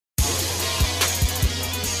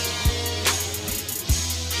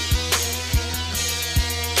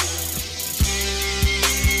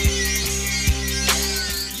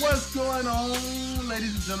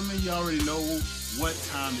ladies and gentlemen, you already know what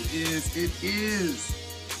time it is. It is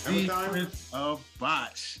the Prince of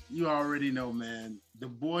Botch. You already know, man. The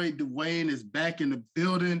boy Dwayne is back in the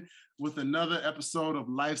building with another episode of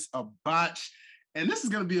Life's a Botch. And this is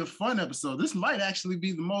going to be a fun episode. This might actually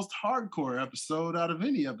be the most hardcore episode out of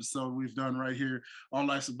any episode we've done right here on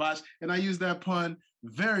Life's a Botch. And I use that pun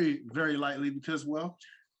very, very lightly because, well,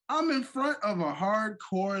 I'm in front of a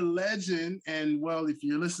hardcore legend. And, well, if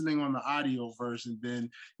you're listening on the audio version, then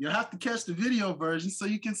you'll have to catch the video version so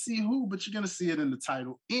you can see who, but you're going to see it in the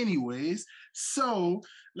title anyways. So,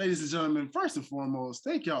 ladies and gentlemen, first and foremost,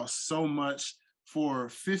 thank y'all so much for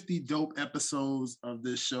 50 dope episodes of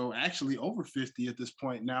this show, actually over 50 at this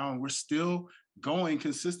point now, and we're still going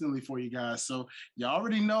consistently for you guys. So you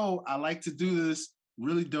already know I like to do this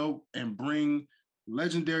really dope and bring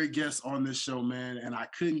legendary guests on this show, man, and I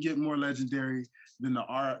couldn't get more legendary than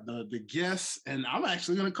the guests, and I'm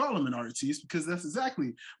actually going to call him an artiste because that's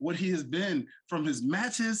exactly what he has been from his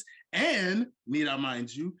matches and, need I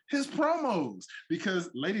mind you, his promos.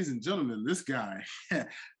 Because, ladies and gentlemen, this guy,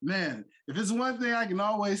 man, if it's one thing I can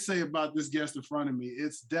always say about this guest in front of me,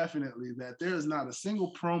 it's definitely that there is not a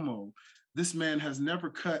single promo this man has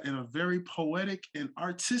never cut in a very poetic and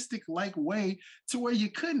artistic-like way to where you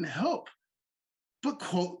couldn't help but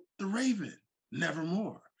quote the Raven,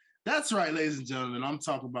 nevermore. That's right, ladies and gentlemen. I'm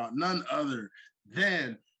talking about none other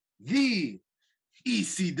than the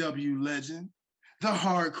ECW legend, the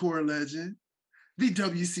hardcore legend, the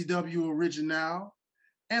WCW original,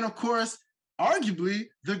 and of course, arguably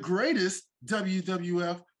the greatest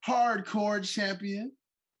WWF hardcore champion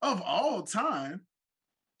of all time.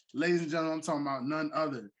 Ladies and gentlemen, I'm talking about none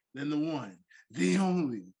other than the one, the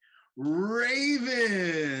only,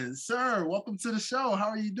 Raven. Sir, welcome to the show. How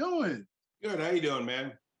are you doing? Good. How you doing,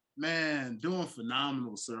 man? Man, doing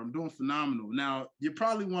phenomenal, sir. I'm doing phenomenal. Now, you're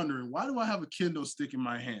probably wondering, why do I have a kendo stick in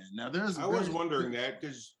my hand? Now, I was wondering that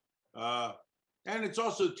because, and it's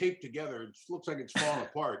also taped together. It looks like it's falling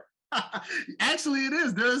apart. Actually, it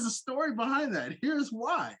is. There is a story behind that. Here's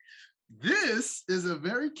why. This is a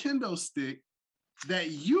very kendo stick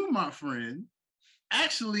that you, my friend,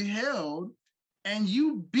 actually held, and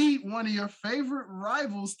you beat one of your favorite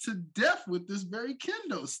rivals to death with this very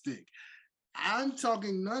kendo stick. I'm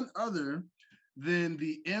talking none other than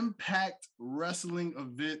the Impact Wrestling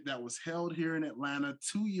event that was held here in Atlanta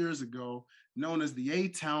 2 years ago, known as the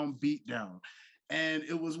A-Town Beatdown. And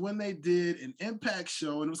it was when they did an Impact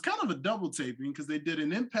show, and it was kind of a double taping because they did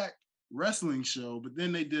an Impact Wrestling show, but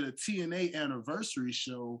then they did a TNA anniversary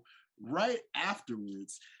show right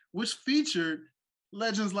afterwards, which featured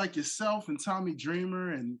legends like yourself and Tommy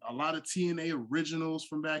Dreamer and a lot of TNA originals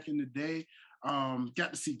from back in the day.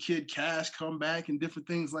 Got to see Kid Cash come back and different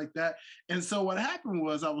things like that. And so what happened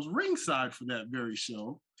was I was ringside for that very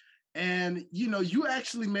show. And, you know, you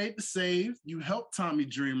actually made the save. You helped Tommy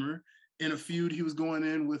Dreamer in a feud he was going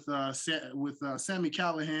in with Sami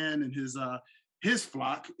Callihan and his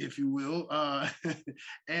flock, if you will.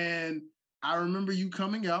 And I remember you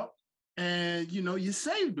coming out and, you know, you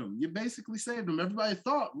saved him. You basically saved him. Everybody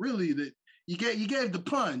thought really that you gave the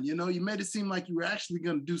pun, you know, you made it seem like you were actually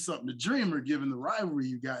going to do something to Dreamer, given the rivalry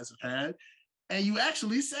you guys have had, and you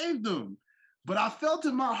actually saved them. But I felt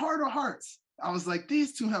in my heart of hearts, I was like,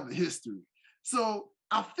 these two have a history. So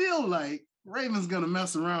I feel like Raven's going to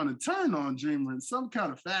mess around and turn on Dreamer in some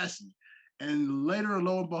kind of fashion. And later,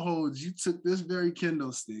 lo and behold, you took this very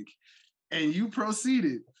kendo stick and you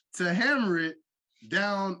proceeded to hammer it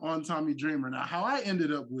down on Tommy Dreamer. Now, how I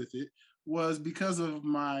ended up with it was because of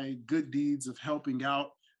my good deeds of helping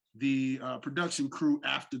out the production crew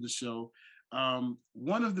after the show.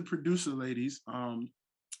 One of the producer ladies,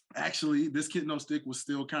 actually, this kendo stick was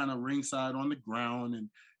still kind of ringside on the ground,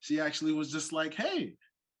 and she actually was just like, hey,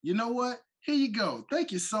 you know what? Here you go.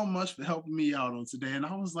 Thank you so much for helping me out on today. And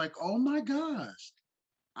I was like, oh my gosh,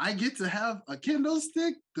 I get to have a kendo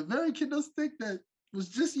stick, the very kendo stick that was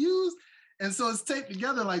just used. And so it's taped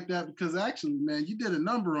together like that because actually, man, you did a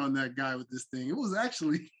number on that guy with this thing. It was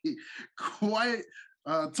actually quite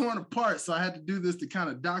torn apart. So I had to do this to kind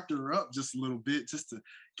of doctor her up just a little bit, just to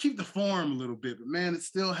keep the form a little bit. But man, it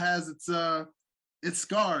still has its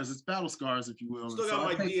scars, its battle scars, if you will. Still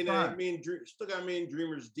got my DNA. Still got me and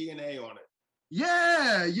Dreamer's DNA on it.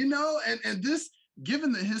 Yeah, you know, and this,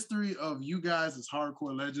 given the history of you guys as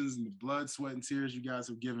hardcore legends and the blood, sweat, and tears you guys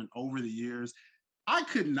have given over the years, I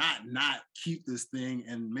could not keep this thing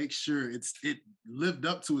and make sure it lived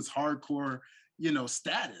up to its hardcore, you know,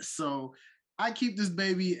 status. So I keep this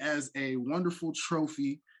baby as a wonderful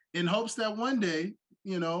trophy in hopes that one day,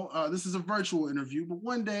 you know, this is a virtual interview, but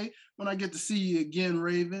one day when I get to see you again,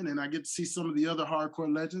 Raven, and I get to see some of the other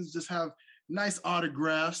hardcore legends, just have, nice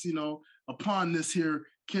autographs, upon this here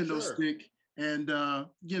kendo Sure. stick. And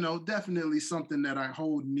definitely something that I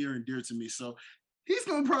hold near and dear to me. So he's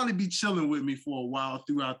gonna probably be chilling with me for a while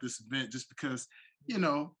throughout this event, just because,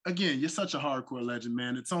 again, you're such a hardcore legend,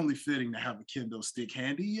 man. It's only fitting to have a kendo stick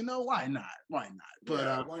handy. Why not? Why not? But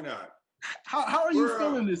Yeah, why not? how are you We're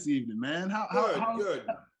feeling this evening, man? good, How good.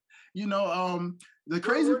 the Where,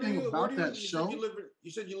 crazy where do thing you where about do that you said show, you live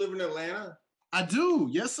you said you live in Atlanta? I do.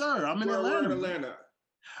 Yes, sir. I'm in Where in Atlanta. Atlanta?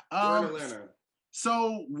 Where in Um, Atlanta?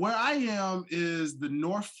 so where I am is the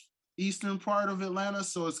northeastern part of Atlanta.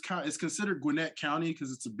 So it's considered Gwinnett County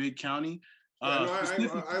because it's a big county. Yeah, no,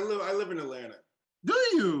 Specifically, I live in Atlanta. do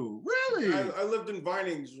you really? I lived in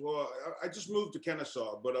Vinings. Well, I just moved to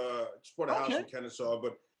Kennesaw, but just bought a house Okay. in Kennesaw.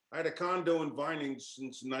 But I had a condo in Vinings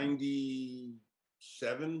since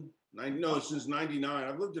 '97. No, since '99.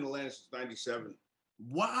 I've lived in Atlanta since '97.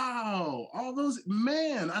 Wow. All those,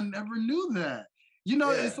 man, I never knew that.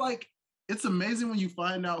 Yeah. It's like it's amazing when you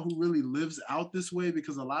find out who really lives out this way,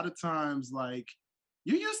 because a lot of times, like,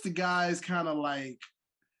 you're used to guys kind of like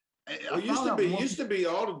I Well, found out more used to be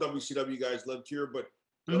all the WCW guys lived here, but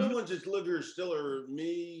the people. only ones that live here still are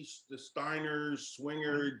me, the Steiners,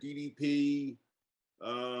 Swinger, DDP,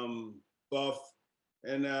 Buff,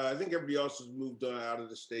 and I think everybody else has moved out of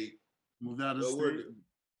the state. Moved out of the So we're state.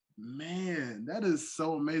 Man, that is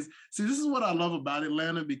so amazing. See, this is what I love about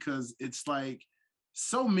Atlanta, because it's like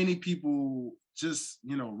so many people, just,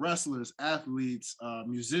 wrestlers, athletes,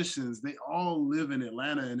 musicians, they all live in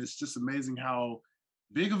Atlanta. And it's just amazing how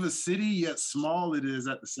big of a city yet small it is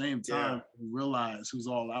at the same yeah. time. You realize who's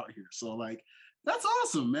all out here. So, like, that's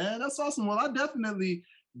awesome, man. That's awesome. Well, I definitely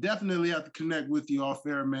have to connect with you off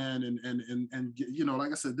air, man. And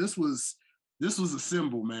like I said, this was a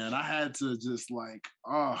symbol, man. I had to just like,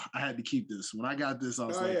 I had to keep this. When I got this, I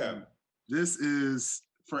was Oh like, yeah. this is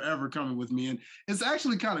forever coming with me. And it's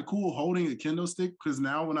actually kind of cool holding a kendo stick, because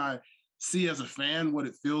now when I see as a fan what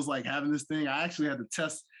it feels like having this thing, I actually had to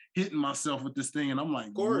test hitting myself with this thing. And I'm like,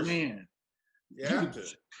 Of course. man, You have to.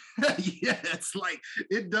 yeah, it's like,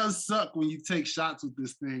 it does suck when you take shots with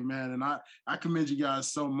this thing, man. And I commend you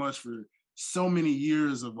guys so much for so many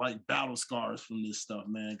years of like battle scars from this stuff,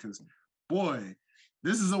 man. Because boy,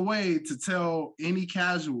 this is a way to tell any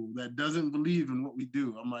casual that doesn't believe in what we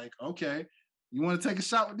do. I'm like, okay, you want to take a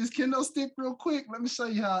shot with this kendo stick real quick? Let me show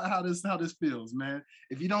you how this feels, man.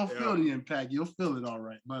 If you don't feel the impact, you'll feel it all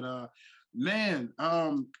right. But man,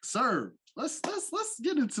 sir, let's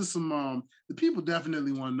get into some the people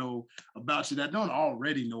definitely want to know about you that don't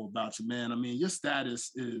already know about you, man. I mean, your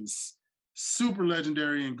status is super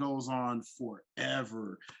legendary and goes on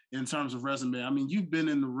forever in terms of resume. I mean, you've been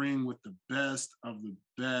in the ring with the best of the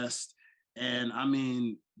best. And I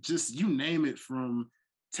mean, just you name it, from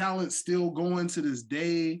talent still going to this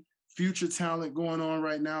day, future talent going on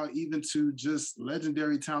right now, even to just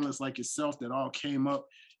legendary talents like yourself that all came up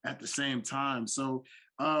at the same time. So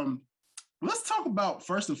let's talk about,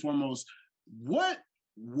 first and foremost, what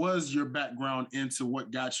was your background into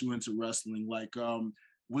what got you into wrestling? Like,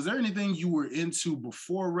 was there anything you were into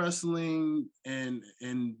before wrestling, and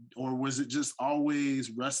or was it just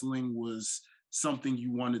always wrestling was something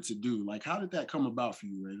you wanted to do? Like, how did that come about for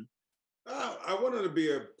you, Raven? I wanted to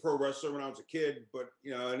be a pro wrestler when I was a kid, but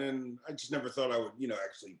and then I just never thought I would,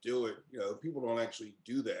 actually do it. People don't actually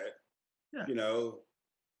do that. Yeah.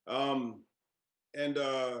 And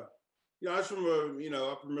I was from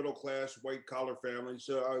a upper middle class white collar family,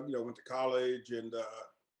 so I went to college and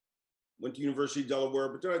went to University of Delaware.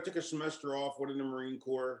 But then I took a semester off, went in the Marine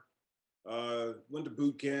Corps, went to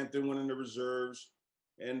boot camp, then went into reserves,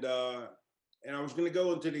 and I was going to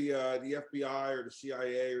go into the FBI or the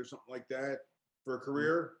CIA or something like that for a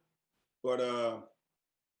career, but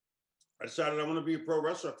I decided I want to be a pro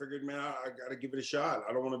wrestler. I figured, man, I got to give it a shot.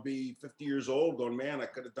 I don't want to be 50 years old going, man, I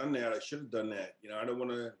could have done that. I should have done that. I didn't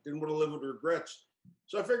want to live with regrets.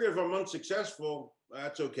 So I figured if I'm unsuccessful,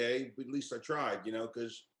 that's okay. But at least I tried,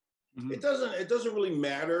 because it doesn't really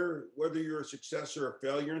matter whether you're a success or a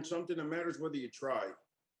failure in something. It matters whether you try.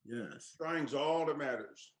 Yes. Trying's all that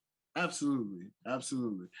matters. Absolutely.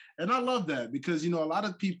 Absolutely. And I love that, because, a lot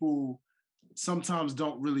of people sometimes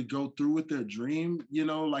don't really go through with their dream,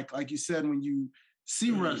 like you said, when you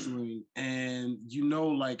see wrestling and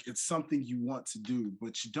like it's something you want to do,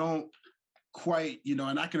 but you don't quite,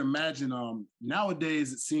 and I can imagine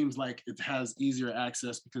nowadays it seems like it has easier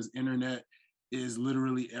access because internet is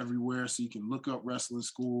literally everywhere. So you can look up wrestling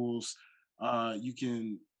schools. You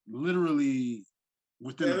can literally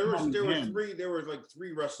within there were like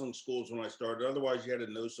three wrestling schools when I started. Otherwise you had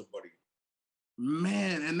to know somebody.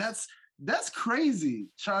 Man, and that's crazy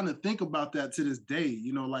trying to think about that to this day,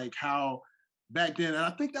 like how back then. And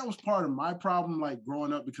I think that was part of my problem, like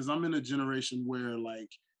growing up, because I'm in a generation where like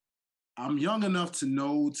I'm young enough to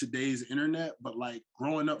know today's internet, but like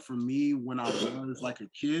growing up for me when I was like a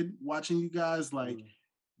kid watching you guys, like Mm.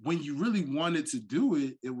 when you really wanted to do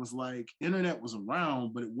it, it was like internet was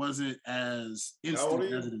around, but it wasn't as How old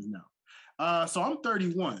instant are as you? it is now. So I'm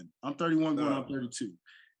 31. I'm 31 going on No. 32.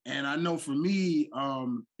 And I know for me,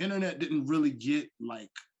 internet didn't really get like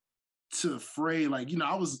to fray, like,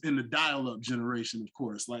 I was in the dial-up generation, of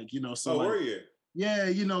course. Like, so Oh, like, were you?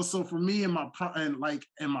 yeah, so for me in my prime, like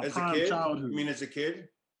in my As a prime kid? You childhood, mean as a kid?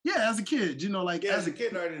 yeah, as a kid, like Yeah, as as a a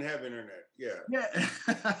kid, I didn't have internet. Yeah. yeah.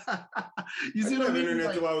 You I see didn't what I have mean? internet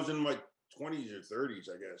Like, till I was in my 20s or 30s,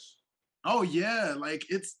 I guess. oh yeah, like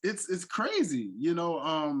it's crazy,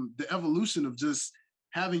 the evolution of just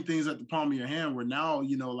having things at the palm of your hand where now,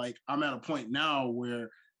 like I'm at a point now where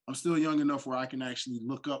I'm still young enough where I can actually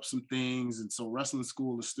look up some things. And so wrestling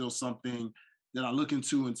school is still something that I look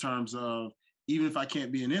into in terms of, even if I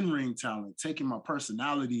can't be an in-ring talent, taking my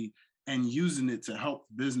personality and using it to help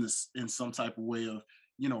business in some type of way of,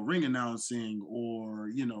 ring announcing or,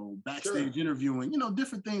 Sure. backstage interviewing,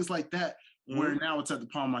 different things like that, where Hmm. now it's at the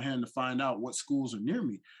palm of my hand to find out what schools are near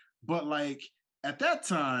me. But like at that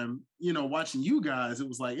time, watching you guys, it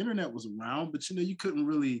was like internet was around, but you couldn't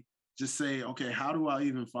really just say, okay, how do I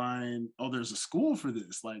even find, oh, there's a school for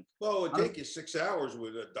this? Like, Well, it would I don't, take you 6 hours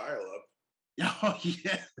with a dial-up. oh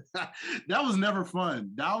yeah, that was never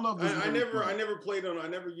fun. Dial up was I never never, fun. I never played on. I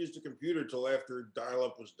never used a computer till after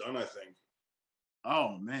dial-up was done. I think.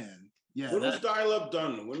 Oh man, yeah, When was that dial-up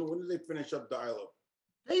done? When did they finish up dial-up?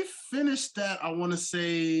 they finished that. I want to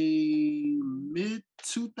say mid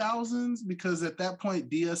 2000s, because at that point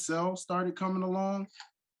DSL started coming along.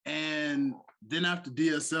 And then after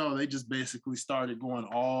DSL, they just basically started going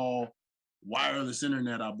all wireless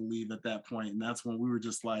internet, I believe, at that point. And that's when we were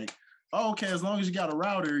just like, oh, okay, as long as you got a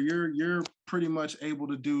router, you're pretty much able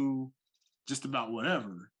to do just about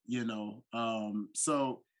whatever.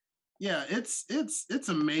 So yeah, it's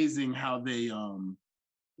amazing how they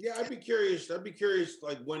Yeah, I'd be curious. I'd be curious,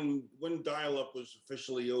 like when dial-up was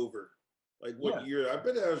officially over. Like what yeah. year? I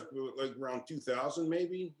bet that was like around 2000,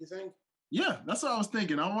 maybe. You think? Yeah, that's what I was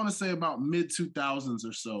thinking. I want to say about mid 2000s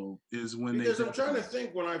or so is when they Because I'm trying to definitely.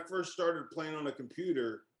 think when I first started playing on a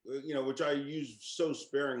computer, which I use so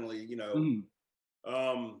sparingly, Mhm.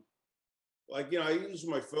 um, like, I use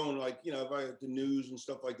my phone, like, if I have the news and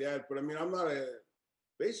stuff like that. But I mean, I'm not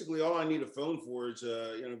basically all I need a phone for is,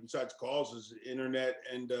 besides calls is internet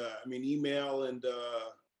and, I mean, email and,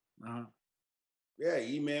 Uh-huh. yeah,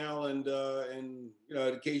 email and, an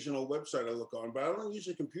occasional website I look on, but I don't use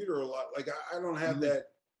a computer a lot. Like I don't have Mhm. that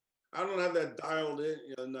I don't have that dialed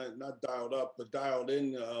in, not dialed up, but dialed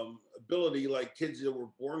in ability like kids that were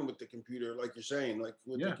born with the computer, like you're saying, like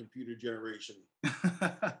with the Yeah. computer generation,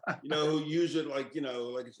 who use it like,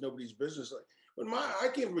 like it's nobody's business. Like when I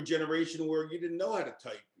came from a generation where you didn't know how to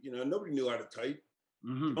type, nobody knew how to type.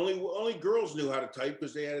 Hmm. Only girls knew how to type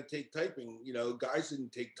because they had to take typing. Guys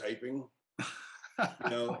didn't take typing.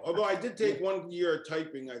 Although I did Yeah. take 1 year of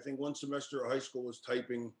typing, I think one semester of high school was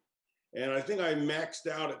typing, and I think I maxed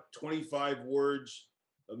out at 25 words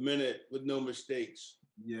a minute with no mistakes,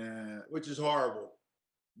 Yeah. which is horrible.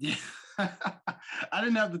 Yeah. I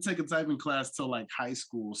didn't have to take a typing class till like high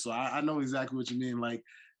school. So I know exactly what you mean. Like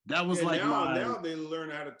that was Yeah, like my now they learn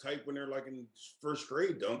how to type when they're like in first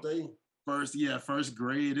grade, don't they? first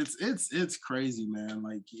grade. It's crazy, man.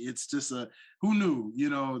 Like it's just who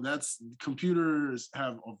knew, that's computers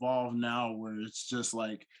have evolved now where it's just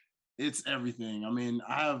like it's everything. I mean,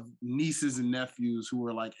 I have nieces and nephews who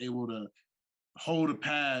are like able to hold a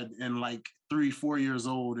pad and like 3, 4 years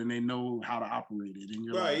old and they know how to operate it. And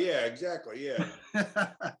you're Right, like, yeah, exactly. Yeah.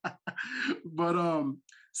 but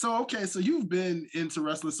so okay, so you've been into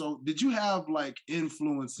wrestling. So did you have like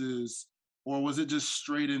influences, or was it just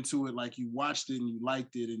straight into it? Like you watched it and you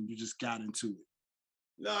liked it and you just got into it?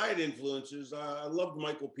 No, I had influences. I loved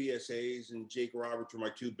Michael PSAs and Jake Roberts were my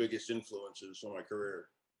two biggest influences on my career.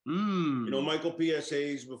 Mm, Michael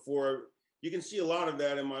PSAs before you can see a lot of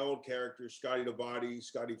that in my old characters, Scotty the Body,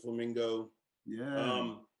 Scotty Flamingo. yeah.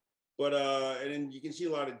 Um, but and then you can see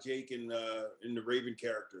a lot of Jake in the Raven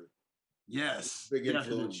character. Yes, Big influence,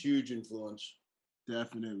 definitely. huge influence.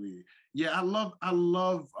 Definitely. Yeah, I love I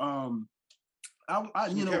Some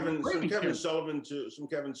Raven Kevin character. Sullivan too, some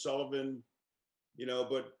Kevin Sullivan,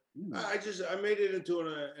 but Ooh, I made it into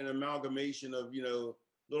an amalgamation of, a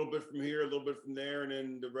little bit from here, a little bit from there, and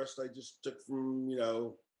then the rest I just took from,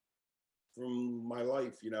 from my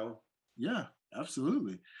life. yeah,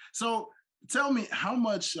 absolutely. So tell me how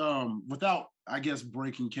much, without I guess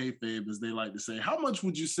breaking kayfabe, as they like to say, how much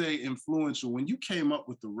would you say influential when you came up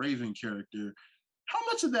with the Raven character? How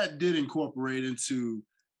much of that did incorporate into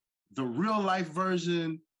the real life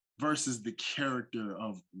version versus the character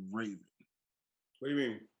of Raven? What do you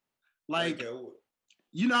mean? Like, Like,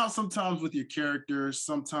 you know how sometimes with your characters,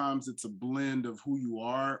 sometimes it's a blend of who you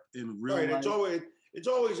are in real right? life. It's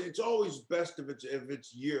always best if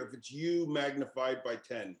it's you magnified by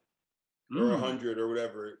 10 or Mm, 100 or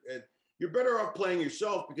whatever. You're better off playing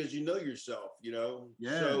yourself because you know yourself. You know,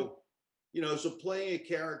 yeah, so so playing a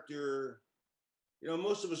character.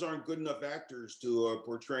 Most of us aren't good enough actors to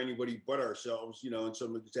portray anybody but ourselves. In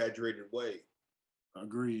some exaggerated way.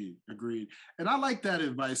 agreed, agreed. And I like that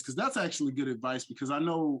advice because that's actually good advice because I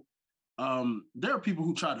know there are people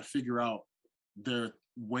who try to figure out their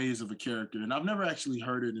ways of a character, and I've never actually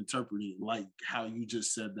heard it interpreted like how you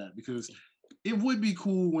just said that because it would be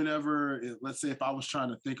cool whenever, let's say, if I was trying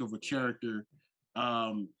to think of a character,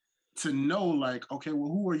 um, to know like, okay, well,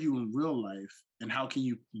 who are you in real life, and how can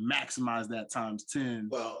you maximize that times 10?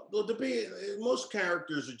 Well, to be most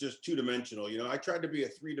characters are just two dimensional. I tried to be a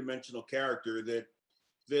three-dimensional character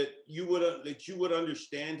that you would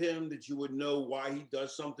understand him, that you would know why he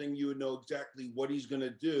does something, you would know exactly what he's going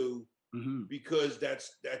to do Mm-hmm. because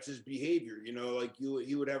that's his behavior. Like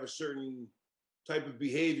he would have a certain type of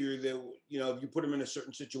behavior that if you put him in a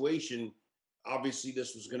certain situation, obviously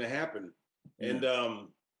this was going to happen, Yeah.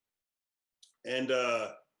 and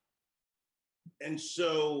and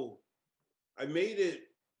so I made it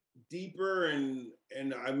deeper and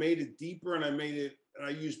I made it deeper and I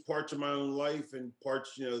used parts of my own life and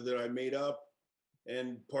parts that I made up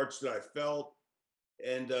and parts that I felt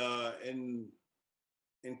and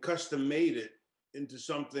and custom made it into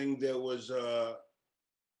something that was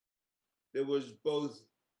both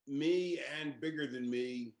me and bigger than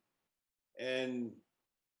me, and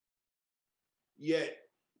yet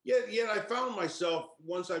yet I found myself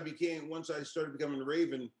once I started becoming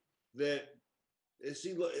Raven that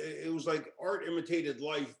it was like art imitated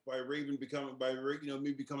life by Raven becoming by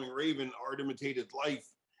me becoming Raven. Art imitated life,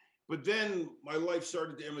 but then my life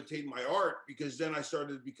started to imitate my art because then I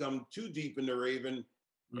started to become too deep into Raven,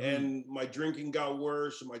 Mm-hmm. and my drinking got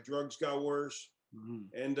worse and my drugs got worse,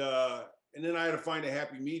 Mm-hmm. and then I had to find a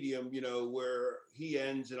happy medium, where he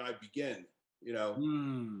ends and I begin. You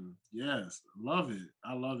know, Yes, love it.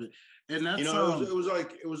 I love it. And you that's know, it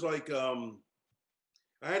was like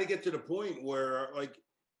I had to get to the point where like,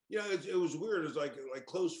 it was weird. It was like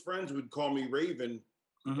close friends would call me Raven,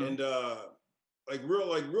 mhm. and like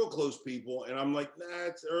real close people, and I'm like, nah,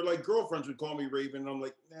 or like girlfriends would call me Raven, and I'm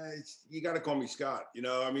like, nah, you got to call me Scott.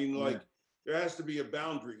 I mean, Yeah, like there has to be a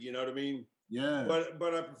boundary. You know what I mean? yeah,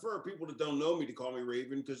 But I prefer people that don't know me to call me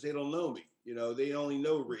Raven because they don't know me. They only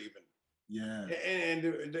know Raven. yeah,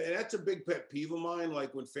 And that's a big pet peeve of mine.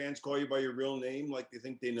 Like when fans call you by your real name, like they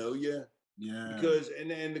think they know you, yeah. because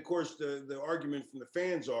and of course the argument from the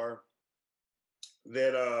fans are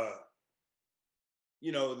that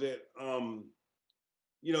that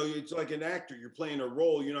it's like an actor, you're playing a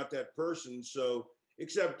role, you're not that person. So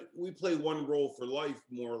except we play one role for life,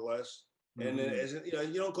 more or less. And Mhm, as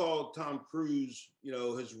you don't call Tom Cruise,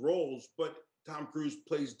 his roles, but Tom Cruise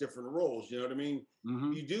plays different roles. You know what I mean?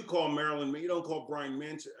 mhm. You do call Marilyn, you don't call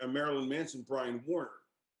Marilyn Manson Brian Warner.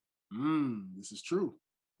 This is true.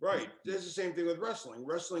 Right. It's the same thing with wrestling.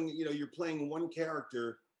 Wrestling, you're playing one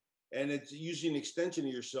character and it's usually an extension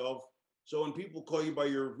of yourself. So when people call you by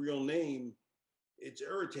your real name, it's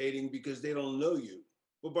irritating because they don't know you.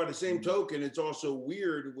 But by the same Mm, token, it's also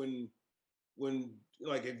weird when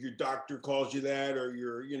like if your doctor calls you that or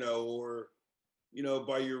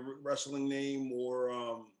by your wrestling name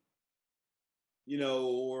or you know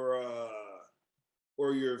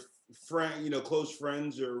or your friend, close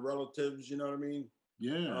friends or relatives, you know what I mean?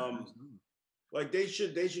 yeah, Um absolutely. like they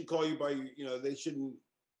should call you by they shouldn't,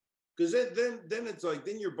 because then it's like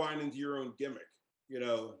then you're buying into your own gimmick,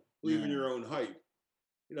 believing Yeah. your own hype.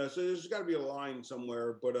 So there's got to be a line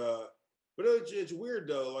somewhere. But it's weird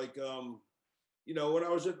though. Like when I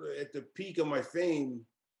was at the peak of my fame,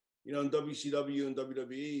 in WCW and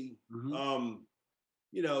WWE, Mhm, um,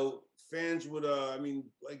 fans would I mean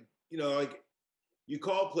like you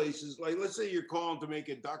call places like let's say you're calling to make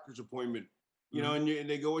a doctor's appointment, mhm. and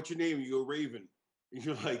they go, "What's your name?" You go Raven, and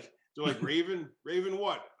you're like, they're like Raven, Raven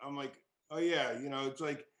what? I'm like, oh yeah, it's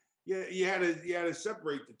like yeah, you had to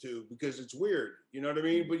separate the two because it's weird, you know what I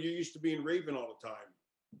mean? But you're used to being Raven all the time.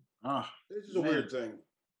 Ah, This is a man, weird thing.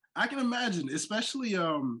 I can imagine, especially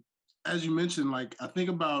as you mentioned, like I think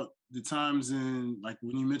about the times in like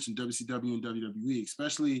when you mentioned WCW and WWE,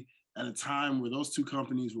 especially at a time where those two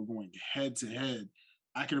companies were going head to head.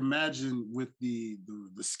 I can imagine with the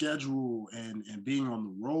schedule and being on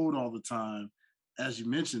the road all the time, as you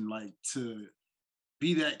mentioned, like to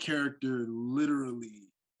be that character literally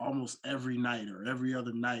almost every night or every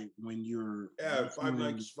other night when you're Yeah,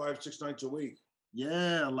 wrestling. 5, 6 nights a week.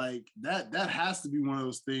 Yeah, like that has to be one of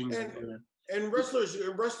those things And where and wrestlers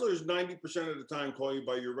 90% of the time call you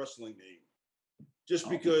by your wrestling name. Just oh,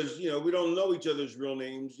 because, we don't know each other's real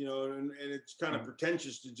names, and it's kind of right.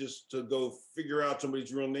 pretentious to just to go figure out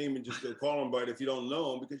somebody's real name and just go call them by it if you don't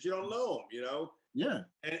know them, because you don't know them. Yeah.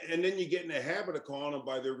 And then you get in the habit of calling them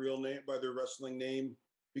by their real name, by their wrestling name,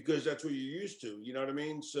 because that's what you're used to. You know what I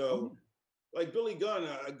mean? Oh, So, like Billy Gunn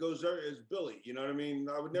goes there as Billy. You know what I mean?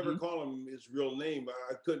 I would yeah. never call him his real name.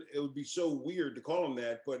 I could. It would be so weird to call him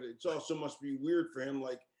that. But it's also must be weird for him.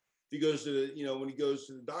 Like if he goes to when he goes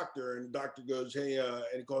to the doctor and the doctor goes, hey, and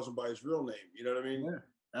he calls him by his real name. You know what I mean?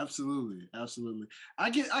 Yeah, absolutely, absolutely. I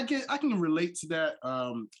can relate to that.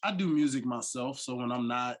 I do music myself, so when I'm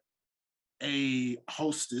not a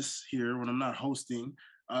hostess here, when I'm not hosting,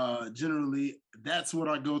 generally that's what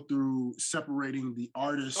I go through separating the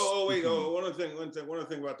artist. Wait. One other thing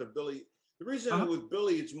about the Billy. The reason Uh-huh. with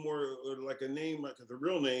Billy, it's more like a name, like the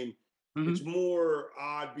real name. It's Mm-hmm. more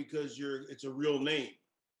odd because it's a real name.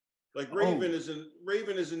 Like Oh, Raven isn't,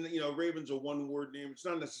 Raven's a one word name. It's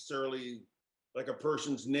not necessarily like a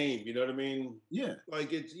person's name. You know what I mean? yeah.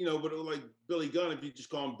 Like it's, but like Billy Gunn, if you just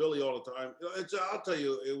call him Billy all the time, I'll tell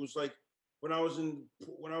you, it was like when I was in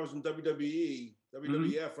WWE, Mm-hmm.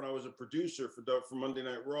 WWF, when I was a producer for Monday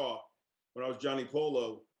Night Raw, when I was Johnny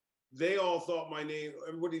Polo, they all thought my name,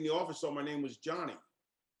 everybody in the office thought my name was Johnny.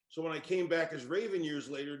 So when I came back as Raven years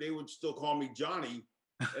later, they would still call me Johnny.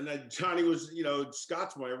 And then Johnny was,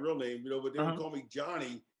 Scott's my real name, but they would Uh-huh. call me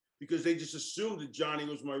Johnny because they just assumed that Johnny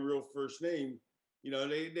was my real first name.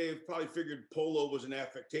 They probably figured Polo was an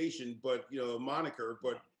affectation, but, a moniker,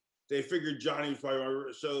 but they figured Johnny was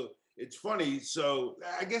probably so it's funny. So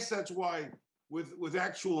I guess that's why with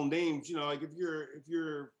actual names, like if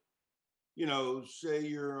you're, say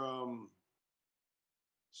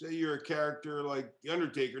you're a character like the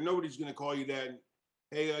Undertaker, nobody's going to call you that.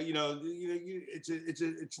 Hey,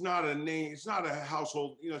 it's not a name. It's not a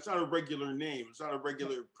household. It's not a regular name. It's not a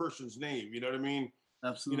regular person's name. You know what I mean? Or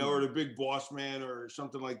Absolutely. the Big Boss Man or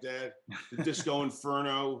something like that. The Disco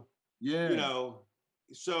Inferno. You Yeah. know,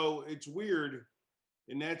 so it's weird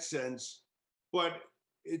in that sense, but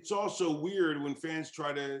it's also weird when fans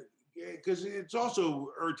try to, because it's also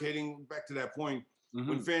irritating. Back to that point, when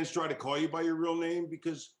Mm-hmm. fans try to call you by your real name,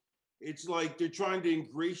 because it's like they're trying to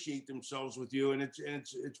ingratiate themselves with you, and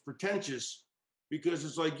it's pretentious because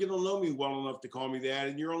it's like you don't know me well enough to call me that,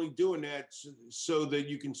 and you're only doing that so that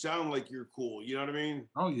you can sound like you're cool. You know what I mean?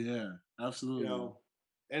 Oh yeah, You absolutely. know,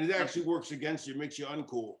 and it actually works against you, it makes you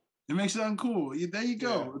uncool. It makes it uncool. There you Yeah,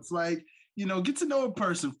 go. It's like, get to know a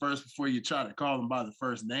person first before you try to call them by the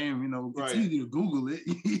first name. It's right. easy to Google it.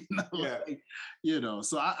 Yeah,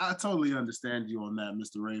 So I totally understand you on that,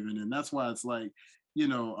 Mr. Raven. And that's why it's like, you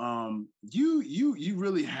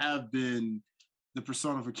really have been the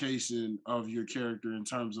personification of your character in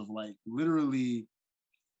terms of like literally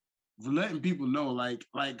letting people know like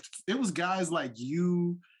it was guys like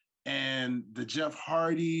you and the Jeff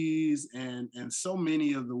Hardys and so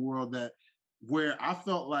many of the world that where I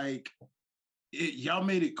felt like y'all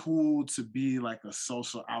made it cool to be like a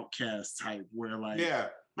social outcast type where like yeah,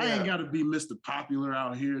 I ain't yeah. got to be Mr. Popular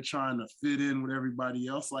out here trying to fit in with everybody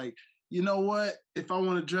else. Like, you know what? If I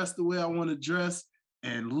want to dress the way I want to dress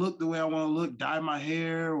and look the way I want to look, dye my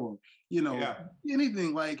hair or, you know, Yeah.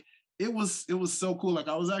 anything like it was so cool. Like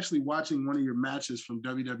I was actually watching one of your matches from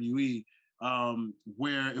WWE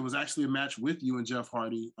where it was actually a match with you and Jeff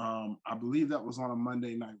Hardy. I believe that was on a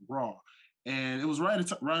Monday Night Raw. And it was right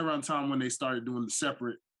around time when they started doing the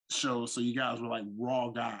separate shows. So you guys were like Raw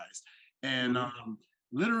guys. And Mhm.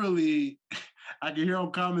 literally I can hear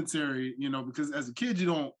on commentary, because as a kid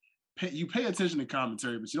you pay attention to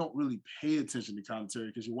commentary, but you don't really pay attention to commentary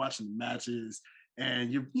because you're watching the matches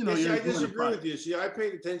and Yeah, see, you're I enjoying the disagree fight. with you. See, I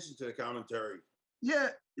paid attention to the commentary. Yeah,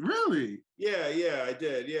 really. Yeah, yeah, I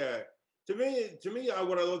did. Yeah.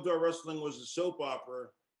 What I loved about wrestling was the soap opera,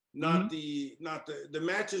 Mm-hmm. not the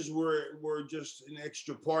matches were just an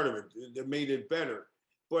extra part of it that made it better.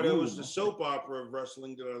 But it was the Oh, okay. soap opera of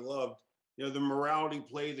wrestling that I loved. The morality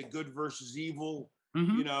play, the good versus evil,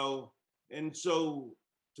 Mm-hmm. you know. And so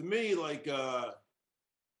to me, like I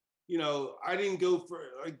didn't go for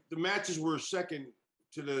like the matches were second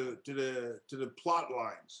to the plot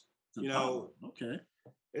lines, The you plot know, line. Okay.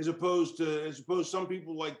 as opposed some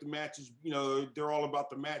people like the matches, they're all about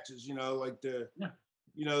the matches, like Yeah.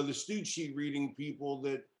 the stooge sheet reading people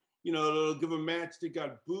that, they'll give a match that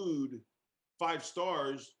got booed 5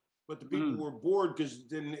 stars, but the people were bored because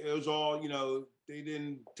then it was all, they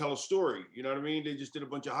didn't tell a story. You know what I mean? They just did a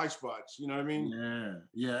bunch of high spots. You know what I mean? Yeah,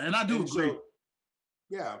 yeah, and I do agree. So,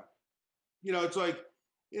 yeah, it's like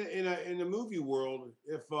in a movie world,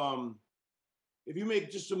 if you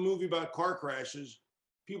make just a movie about car crashes,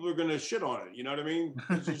 people are gonna shit on it. You know what I mean?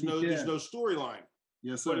 There's no there's no storyline.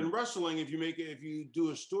 Yes, sir. But in wrestling, if you do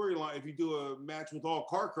a storyline, if you do a match with all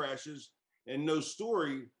car crashes and no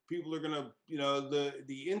story, people are gonna,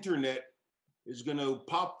 the internet is gonna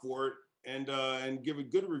pop for it and give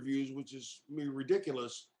it good reviews, which is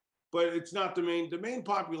ridiculous. But it's not the main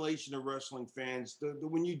population of wrestling fans.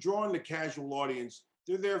 When you draw in the casual audience,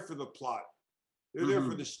 they're there for the plot. They're there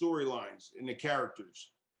for the storylines and the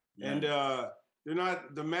characters. Yeah. And they're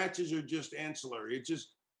not, the matches are just ancillary.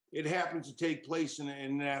 It happens to take place in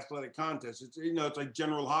an athletic contest. It's, it's like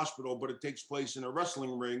General Hospital, but it takes place in a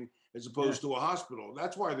wrestling ring as opposed to a hospital.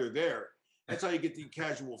 That's why they're there. That's how you get the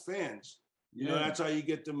casual fans. That's how you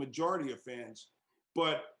get the majority of fans.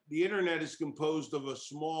 But the internet is composed of a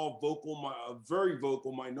very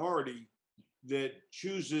vocal minority that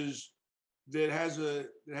has a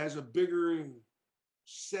bigger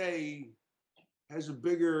say,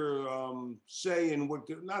 in what,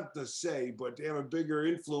 not the say, but they have a bigger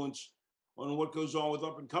influence on what goes on with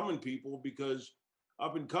up and coming people, because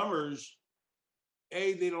up and comers,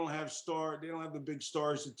 they don't have the big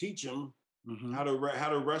stars to teach them how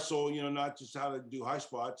to wrestle, not just how to do high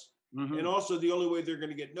spots. And also the only way they're going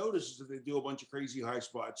to get noticed is if they do a bunch of crazy high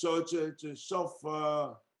spots. So it's a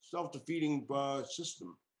self-defeating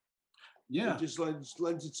system. Yeah. It just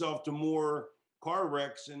lends itself to more car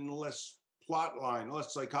wrecks and less plot line,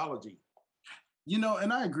 less psychology.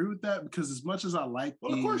 And I agree with that, because as much as I like,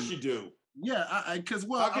 of course you do. Yeah, because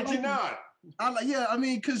how could you not?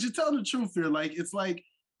 Because you're telling the truth here. Like, it's like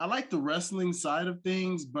I like the wrestling side of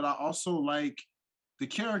things, but I also like the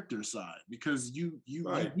character side, because you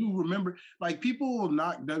remember, like, people will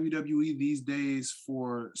knock WWE these days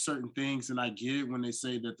for certain things, and I get it when they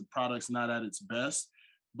say that the product's not at its best,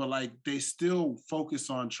 but like they still focus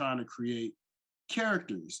on trying to create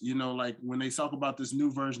characters. Like when they talk about this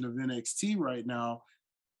new version of NXT right now,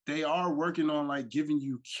 they are working on like giving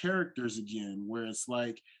you characters again, where it's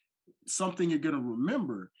like something you're gonna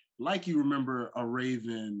remember, like you remember a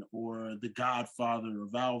Raven or the Godfather or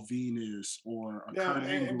Val Venus or a Kurt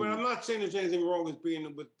Angle. But I'm not saying there's anything wrong with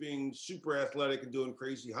being super athletic and doing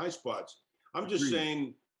crazy high spots. I'm just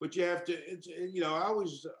saying, but you have to.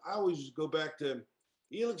 I always go back to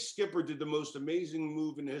Elix Skipper did the most amazing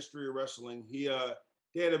move in the history of wrestling. They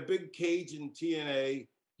had a big cage in TNA.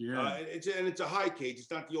 Yeah, it's a high cage.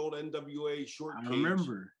 It's not the old NWA short cage. I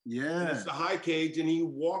remember. Yeah, and it's the high cage, and he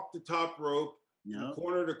walked the top rope. Yep.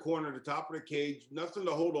 Corner to corner, the top of the cage, nothing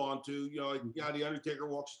to hold on to. The Undertaker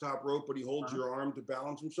walks the top rope, but he holds your arm to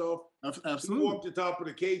balance himself. Absolutely. He walked the top of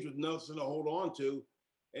the cage with nothing to hold on to.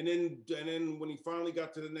 And then when he finally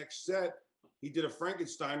got to the next set, he did a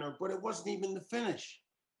Frankensteiner, but it wasn't even the finish.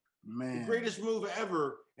 Man. The greatest move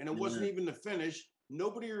ever, and it wasn't even the finish.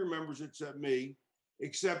 Nobody remembers it except me,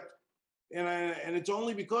 and it's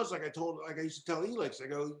only because, like I used to tell Elix, I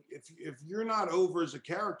go, if you're not over as a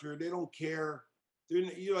character, they don't care.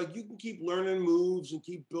 You can keep learning moves and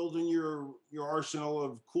keep building your arsenal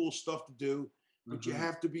of cool stuff to do, but you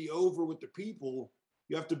have to be over with the people.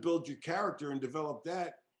 You have to build your character and develop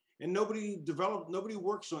that. And nobody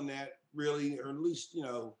works on that really, or at least,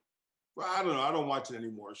 well, I don't know. I don't watch it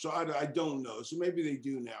anymore, so I don't know. So maybe they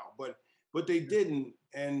do now, but they didn't,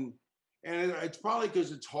 and it's probably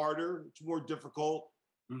because it's harder, it's more difficult,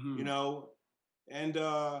 and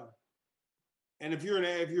if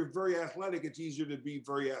you're very athletic, it's easier to be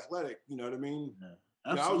very athletic. You know what I mean?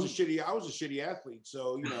 Yeah, I was a shitty athlete,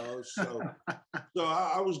 so so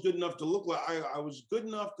I was good enough to look like I was good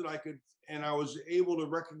enough that I could, and I was able to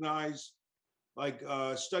recognize,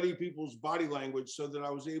 study people's body language, so that I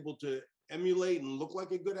was able to emulate and look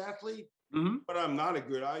like a good athlete. But I'm not a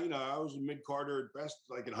good. I was a mid-carder at best,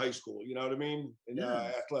 like in high school. You know what I mean? In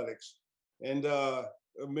athletics, and a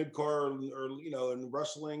mid-card, or in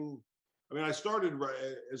wrestling. I mean, I started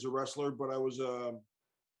as a wrestler, but I was,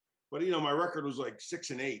 but my record was like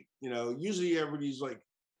 6-8. Usually everybody's like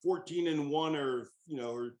 14-1, or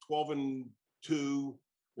or 12-2,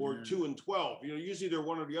 or 2-12. Usually they're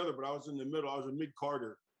one or the other. But I was in the middle. I was a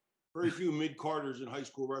mid-carder. Very few mid-carders in high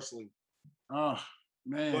school wrestling. Oh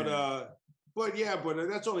man. But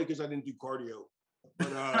that's only because I didn't do cardio.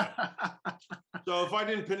 But so if I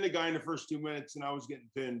didn't pin the guy in the first 2 minutes and I was getting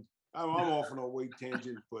pinned, I'm off on a weight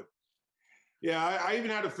tangent, but Yeah, I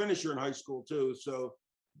even had a finisher in high school too. So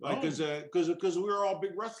like, Oh, because we were all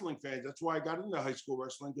big wrestling fans. That's why I got into high school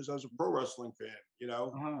wrestling, because I was a pro wrestling fan. You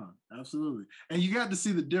know. uh-huh, absolutely. And you got to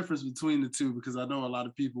see the difference between the two because I know a lot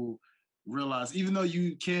of people realize, even though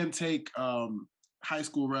you can take high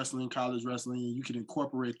school wrestling, college wrestling, and you can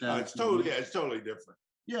incorporate that into the game. It's totally different.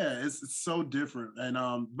 Yeah, it's so different. And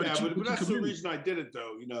Yeah, but but you that's the committed. reason I did it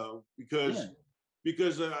though. You know, Yeah.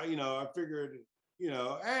 because you know, I figured, you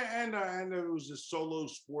know, and it was a solo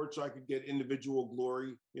sport, so I could get individual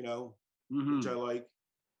glory. You know, which I Hmm. like.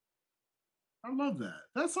 I love that.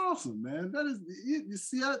 That's awesome, man. That is you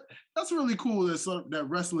see that's really cool that that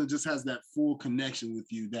wrestling just has that full connection with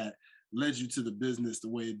you that led you to the business the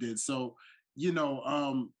way it did. So,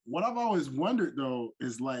 what I've always wondered though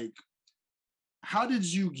is like, how did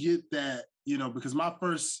you get that? Because my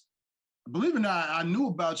first, believe it or not, I knew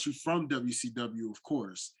about you from WCW, of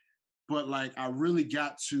course, but like I really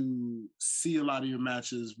got to see a lot of your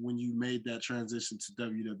matches when you made that transition to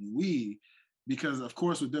WWE, because of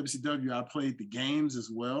course with WCW I played the games as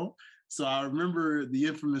well. So I remember the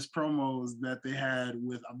infamous promos that they had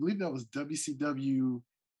with, I believe that was WCW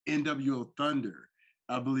NWO Thunder,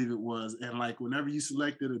 I believe it was. And like whenever you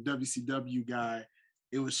selected a WCW guy,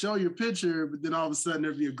 it would show your picture, but then all of a sudden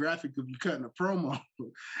there'd be a graphic of you cutting a promo.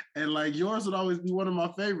 And like yours would always be one of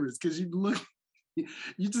my favorites because you look,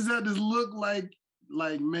 you just had this look like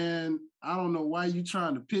man, I don't know why you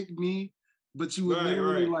trying to pick me, but you would Right,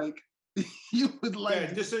 literally right. like you would like,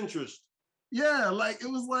 Yeah, disinterest. yeah, like it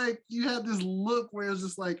was like you had this look where it was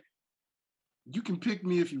just like you can pick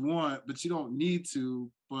me if you want, but you don't need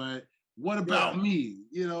to. But what Yeah, about me?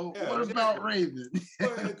 yeah, What about exactly. Raven?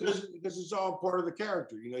 Well, because it's all part of the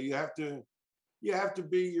character. You know, you have to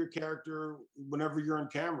be your character whenever you're on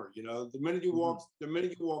camera. You know, Mhm. the minute you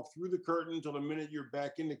walk through the curtain until the minute you're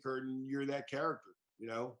back in the curtain, you're that character. You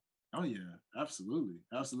know. Oh yeah, absolutely,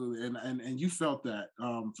 absolutely, and you felt that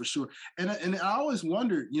for sure. And I always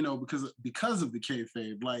wondered, because of the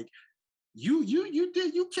kayfabe, like you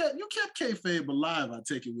kept kayfabe alive. I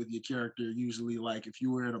take it with your character. Usually, like if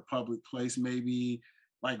you were in a public place, maybe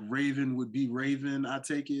like Raven would be Raven. I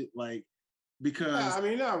take it like Yeah, because I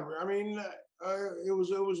mean, no, I mean, it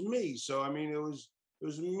was me. So I mean, it was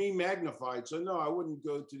me magnified. So no, I wouldn't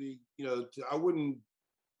go to the you know to, I wouldn't.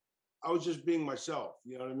 I was just being myself.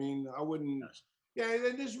 You know what I mean? I wouldn't. Yeah,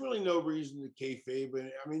 there's really no reason to kayfabe.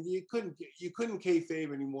 And I mean, you couldn't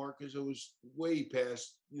kayfabe anymore because it was way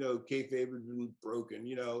past. You know, kayfabe had been broken.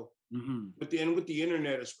 You know, hmm with the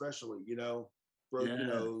internet especially. You know, broke. You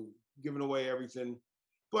yeah, know, giving away everything.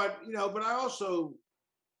 But you know, but I also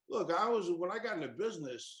look. I was when I got into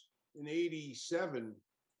business in '87.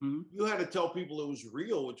 hmm You had to tell people it was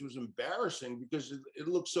real, which was embarrassing because it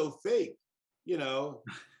looked so fake. You know,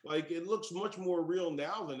 like it looks much more real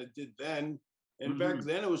now than it did then. And back hmm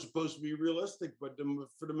then, it was supposed to be realistic, but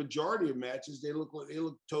for the majority of matches, they look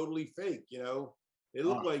totally fake. You know, they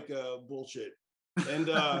look oh. like bullshit. And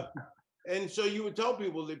and so you would tell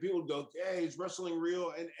people that people would go, "Hey, is wrestling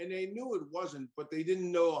real?" And they knew it wasn't, but they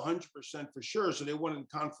didn't know 100% for sure, so they wanted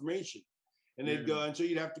confirmation. And they'd Yeah. go, and so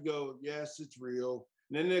you'd have to go, "Yes, it's real."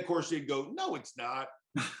 And then of course they'd go, "No, it's not."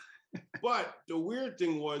 But the weird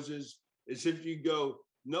thing is if you go,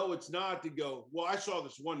 "No, it's not," to go, "Well, I saw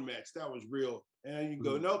this one match that was real," and you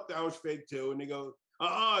go, Mhm. "Nope, that was fake too," and they go,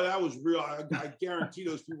 that was real. I guarantee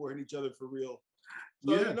those people hit each other for real.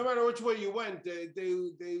 So Yeah. no matter which way you went, they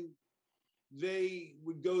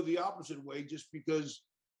would go the opposite way just because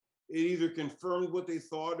it either confirmed what they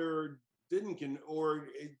thought or or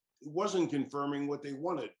it wasn't confirming what they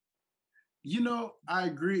wanted. I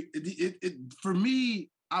agree. For me,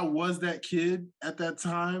 I was that kid at that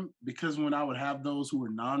time because when I would have those who were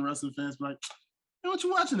non-wrestling fans, be like, "Hey, what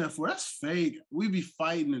you watching that for? That's fake." We'd be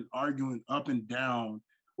fighting and arguing up and down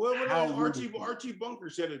Well, how real it was. Archie Bunker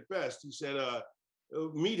said it best. He said,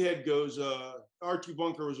 Meathead goes, Archie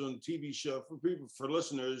Bunker was on a TV show for people, for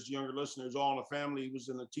listeners, younger listeners, All in the Family. He was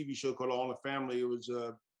in a TV show called All in the Family. It was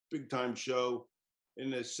a big time show in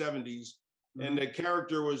the 70s. And Mhm. the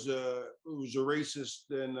character was a racist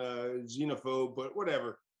and xenophobe, but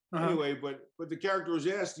whatever. Uh-huh. Anyway, but the character was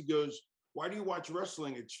asked, he goes, "Why do you watch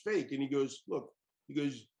wrestling? It's fake." And he goes, "Look, he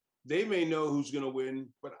goes, they may know who's gonna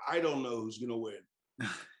win, but I don't know who's gonna win."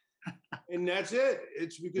 And that's it.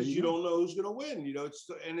 It's There because you you go. don't know who's going to win. You know,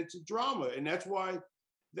 it's a drama, and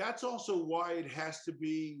that's also why it has to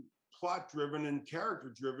be plot driven and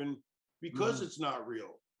character driven because Mhm. it's not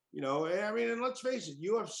real. You know, I mean, and let's face it,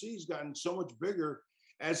 UFC's gotten so much bigger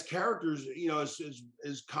as characters. You know,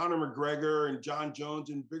 as Conor McGregor and John Jones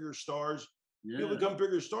and bigger stars, people Yeah. become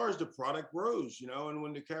bigger stars. The product grows. You know, and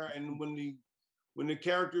when the when the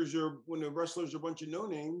wrestlers are a bunch of no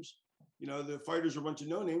names, the fighters are a bunch of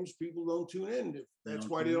no names, people don't tune in. That's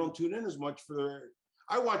why they don't tune in as much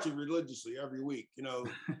I watch it religiously every week,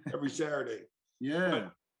 every Saturday. Yeah.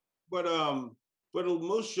 But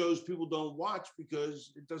most shows people don't watch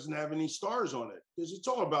because it doesn't have any stars on it, because it's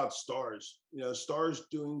all about stars, stars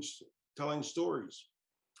telling stories.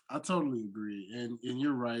 I totally agree, and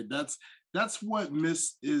you're right. That's what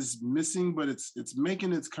is missing, but it's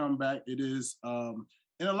making its comeback. It is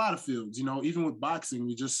in a lot of fields. Even with boxing,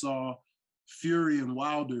 we just saw Fury and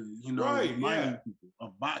Wilder. Right, reminding people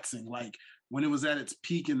of boxing, like when it was at its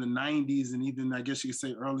peak in the '90s, and even I guess you could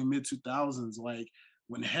say early mid 2000s. Like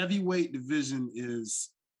when heavyweight division is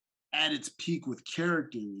at its peak with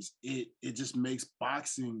characters, it just makes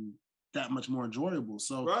boxing that much more enjoyable.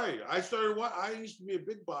 So right, I used to be a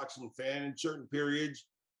big boxing fan in certain periods,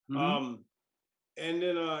 mm-hmm. And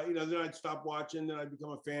then then I'd stop watching, then I'd become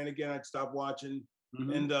a fan again, I'd stop watching,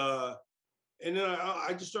 Mm-hmm. And then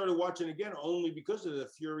I just started watching again only because of the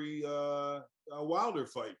Fury Wilder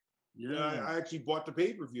fight. Yeah, I actually bought the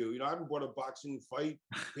pay-per-view. I haven't bought a boxing fight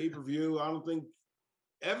pay-per-view, I don't think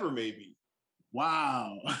ever, maybe.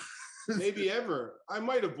 Wow. Maybe ever. I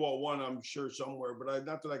might have bought one, I'm sure, somewhere, but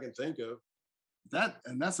not that I can think of. That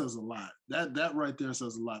says a lot. That right there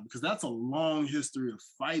says a lot, because that's a long history of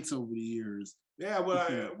fights over the years. Yeah, well,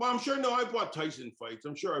 I'm sure. No, I bought Tyson fights.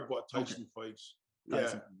 I'm sure I bought Tyson fights.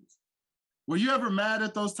 Tyson fights. Were you ever mad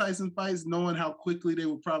at those Tyson fights, knowing how quickly they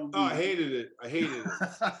would probably? Oh, I hated it.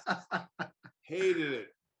 Hated it.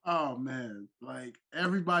 Oh man, like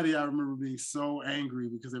everybody, I remember being so angry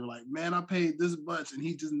because they were like, "Man, I paid this much, and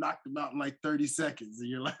he just knocked him out in like 30 seconds." And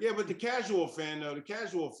you're like, "Yeah," but the casual fan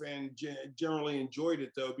generally enjoyed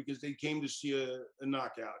it though, because they came to see a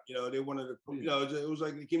knockout. They wanted to. It was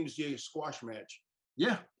like they came to see a squash match.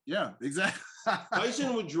 Yeah, exactly.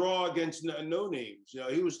 Tyson would draw against no names.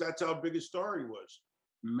 That's how big a star he was.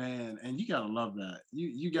 Man, and you gotta love that.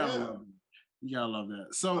 You gotta love it. You gotta love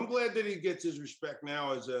that. So I'm glad that he gets his respect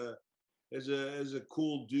now as a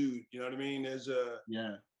cool dude. You know what I mean?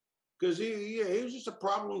 Because he was just a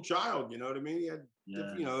problem child. You know what I mean? He had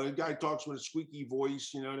the guy talks with a squeaky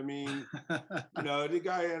voice. You know what I mean? The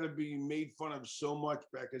guy had to be made fun of so much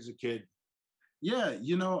back as a kid. Yeah,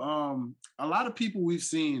 a lot of people we've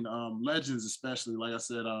seen, legends especially, like I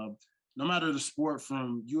said, no matter the sport,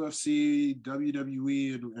 from UFC,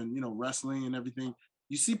 WWE, and wrestling and everything,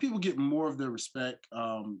 you see people get more of their respect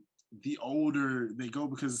the older they go,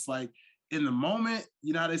 because it's like in the moment,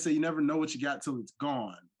 how they say you never know what you got till it's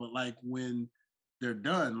gone. But like when they're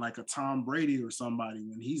done, like a Tom Brady or somebody,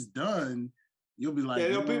 when he's done, you'll be like,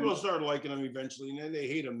 people will start liking him eventually, and then they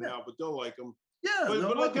hate him now, but they'll like him. Yeah,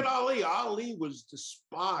 but look at Ali. Ali was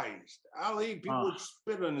despised. Ali, people would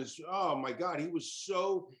spit on his. Oh my God, he was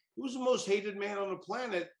the most hated man on the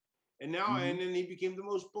planet. And now, and then he became the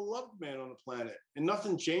most beloved man on the planet, and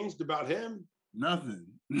nothing changed about him. Nothing.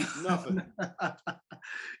 I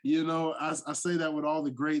say that with all the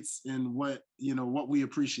greats, and what we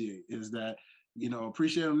appreciate is that,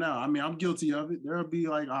 appreciate them now. I mean, I'm guilty of it. There'll be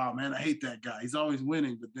like, oh man, I hate that guy. He's always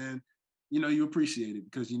winning. But then, you appreciate it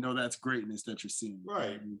because that's greatness that you're seeing.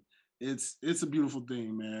 Right. And it's a beautiful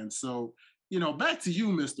thing, man. So, back to you,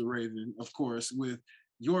 Mr. Raven, of course, with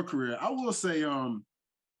your career. I will say,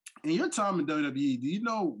 in your time in WWE, do you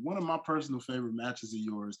know one of my personal favorite matches of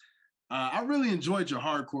yours? I really enjoyed your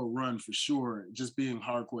hardcore run for sure, just being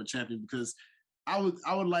hardcore champion, because I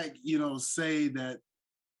would like, say that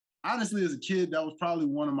honestly, as a kid, that was probably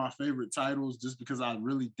one of my favorite titles, just because I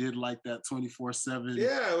really did like that 24/7.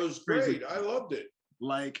 Yeah, it was great. I loved it.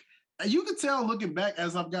 Like, you could tell looking back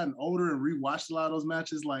as I've gotten older and rewatched a lot of those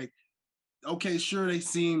matches, like, okay, sure, they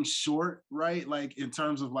seem short, right? Like in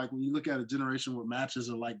terms of like when you look at a generation where matches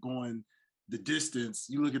are like going the distance,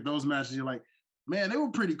 you look at those matches, you're like, man, they were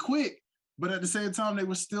pretty quick, but at the same time, they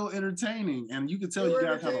were still entertaining, and you could tell you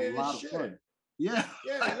guys have a lot of fun. Yeah,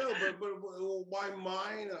 I know, but why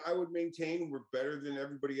mine, I would maintain, were better than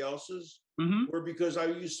everybody else's, were because I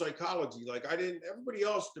used psychology. Like everybody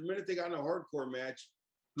else, the minute they got in a hardcore match,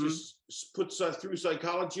 just threw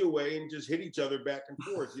psychology away and just hit each other back and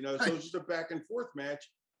forth, so it's just a back and forth match,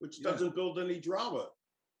 which doesn't build any drama,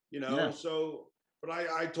 so, but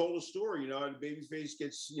I told a story, the babyface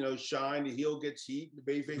gets, shine, the heel gets heat, the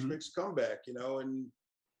babyface makes a comeback, and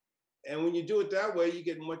when you do it that way, you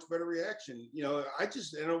get much better reaction,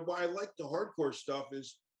 and why I like the hardcore stuff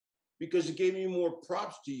is because it gave me more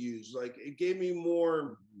props to use, like it gave me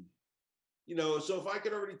more, so if I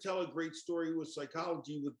could already tell a great story with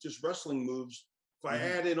psychology with just wrestling moves, if I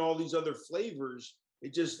add in all these other flavors,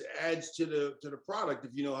 it just adds to the product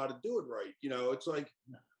if you know how to do it right. It's like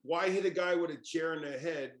why hit a guy with a chair in the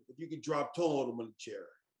head if you could drop tall on him with a chair?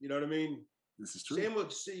 You know what I mean? This is true. Same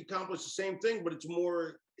with accomplish the same thing, but it's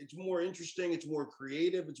more interesting, it's more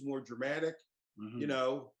creative, it's more dramatic. You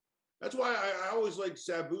know, that's why I always like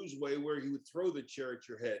Sabu's way where he would throw the chair at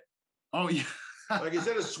your head. Oh yeah. Like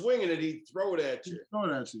instead of swinging it, he'd throw it at you. Throw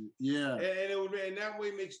it at you. Yeah. And that way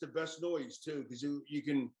makes the best noise too, because you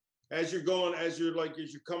can as you're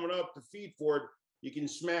coming up to feed for it, you can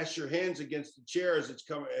smash your hands against the chair as it's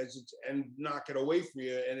coming and knock it away from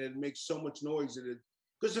you, and it makes so much noise that it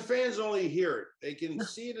because the fans only hear it. They can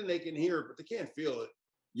see it and they can hear it, but they can't feel it.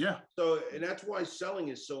 Yeah. So, and that's why selling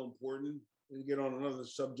is so important. To get on another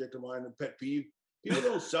subject of mine, a pet peeve. People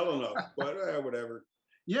don't sell enough, but whatever.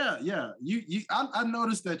 Yeah. I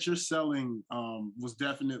noticed that your selling was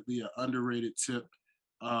definitely an underrated tip,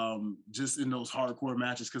 just in those hardcore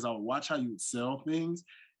matches because I would watch how you would sell things,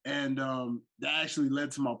 and that actually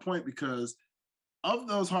led to my point because of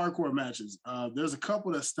those hardcore matches, there's a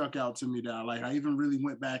couple that stuck out to me that I like. I even really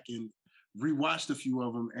went back and rewatched a few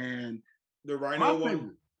of them, and the Rhino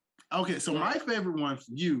one. Okay, so my favorite one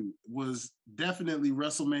for you was definitely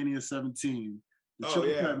WrestleMania 17, the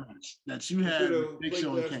triple threat match that you had with Big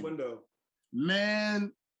Show and Kane.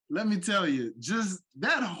 Man, let me tell you, just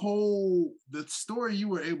that the story you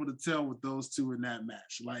were able to tell with those two in that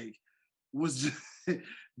match, like, was just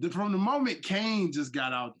from the moment Kane just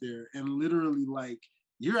got out there and literally like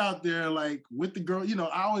you're out there like with the girl, you know,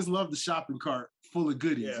 I always love the shopping cart full of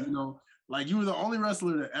goodies, you know, like you were the only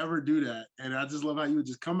wrestler to ever do that. And I just love how you would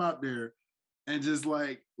just come out there and just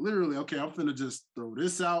like literally, okay, I'm finna just throw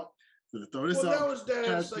this out, throw this out. That was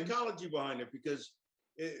the psychology behind it because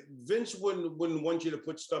Vince wouldn't want you to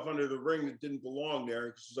put stuff under the ring that didn't belong there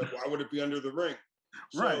because he's like, why would it be under the ring?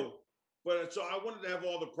 Right. So I wanted to have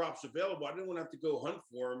all the props available. I didn't want to have to go hunt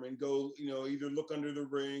for them and go, you know, either look under the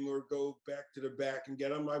ring or go back to the back and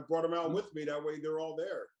get them. I brought them out with me. That way they're all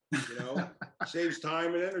there, you know, saves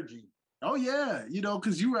time and energy. Oh, yeah. You know,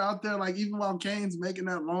 because you were out there, like, even while Kane's making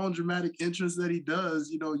that long, dramatic entrance that he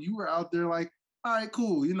does, you know, you were out there like, all right,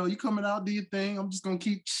 cool. You know, you coming out, do your thing. I'm just going to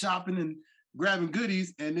keep shopping and grabbing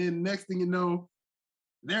goodies. And then next thing you know,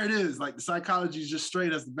 there it is. Like the psychology is just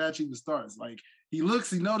straight as the match even starts. Like, he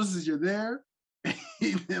looks, he notices you're there,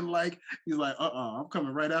 and like he's like, I'm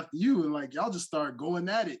coming right after you, and like y'all just start going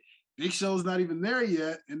at it. Big Show's not even there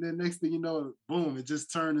yet, and then next thing you know, boom, it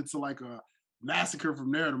just turned into like a massacre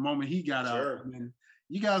from there. The moment he got out, and then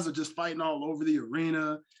you guys are just fighting all over the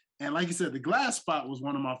arena. And like you said, the glass spot was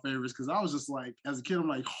one of my favorites because I was just like, as a kid, I'm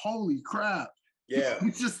like, holy crap! Yeah,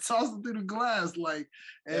 he just tossed it through the glass, like,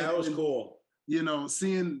 and that was cool. You know,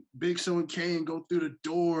 seeing Big Show and Kane go through the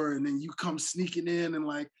door and then you come sneaking in and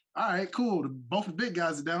like, all right, cool. Both the big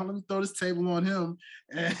guys are down. Let me throw this table on him.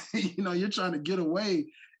 And, you know, you're trying to get away.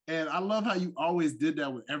 And I love how you always did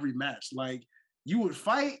that with every match. Like you would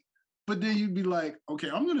fight, but then you'd be like, okay,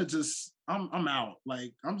 I'm out.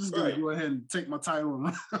 Like, I'm just going to go ahead and take my title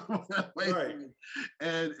and run away.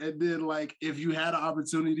 And then like, if you had an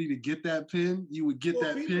opportunity to get that pin, you would get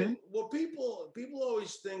pin. Well, people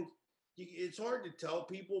always think, it's hard to tell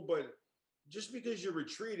people, but just because you're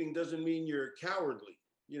retreating doesn't mean you're cowardly.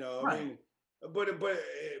 You know, I mean, but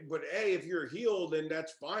if you're a heel, then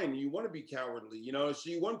that's fine. You want to be cowardly, you know,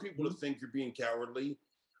 so you want people to think you're being cowardly.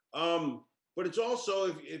 But it's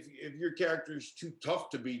also if your character is too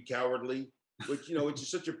tough to be cowardly, which, you know, it's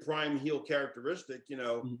such a prime heel characteristic, you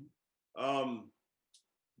know,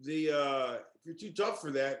 if you're too tough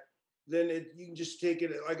for that, then you can just take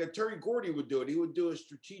it like a Terry Gordy would do it. He would do a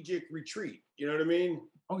strategic retreat. You know what I mean?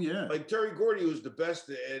 Oh yeah. Like Terry Gordy was the best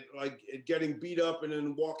at getting beat up and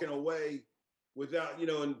then walking away without, you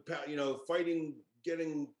know, and, you know, fighting,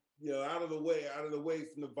 getting, you know, out of the way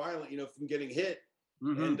from the violent, you know, from getting hit.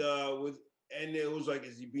 And it was like,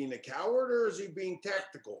 is he being a coward or is he being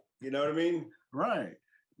tactical? You know what I mean? Right.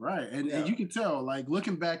 And you can tell, like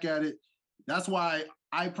looking back at it, that's why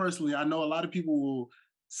I know a lot of people will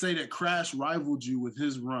say that Crash rivaled you with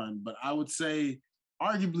his run, but I would say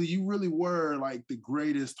arguably you really were like the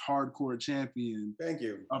greatest hardcore champion. Thank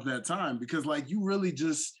you. Of that time, because like you really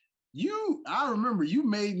I remember you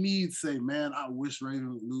made me say, man, I wish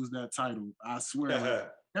Raven would lose that title. I swear. Like,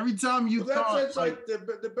 every time you thought that's like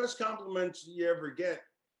the best compliments you ever get.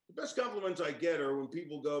 The best compliments I get are when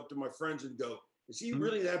people go up to my friends and go, is he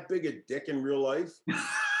really that big a dick in real life?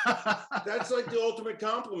 That's like the ultimate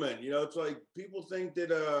compliment. You know, it's like people think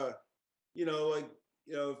that, you know, like,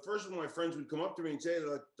 you know, first when my friends would come up to me and say,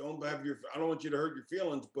 like, I don't want you to hurt your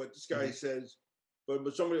feelings. But this guy says, but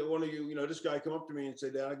one of you, you know, this guy come up to me and say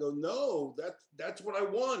that. I go, no, that's what I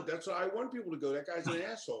want. That's what I want people to go. That guy's an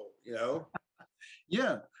asshole, you know?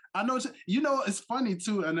 Yeah, I know. You know, it's funny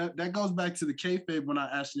too, and that goes back to the kayfabe when I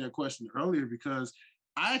asked you that question earlier because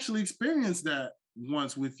I actually experienced that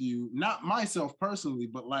once with you. Not myself personally,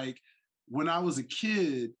 but like when I was a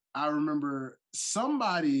kid, I remember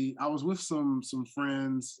somebody. I was with some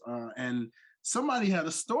friends, and somebody had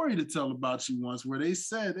a story to tell about you once, where they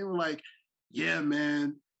said they were like, "Yeah,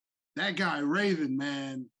 man, that guy Raven,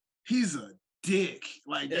 man, he's a dick."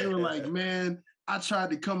 Like they were like, man, I tried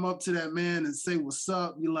to come up to that man and say what's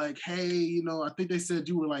up. You're like, hey, you know, I think they said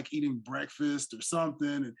you were like eating breakfast or something,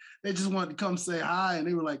 and they just wanted to come say hi. And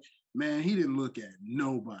they were like, man, he didn't look at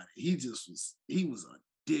nobody. He was a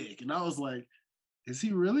dick. And I was like, is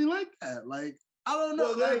he really like that? Like, I don't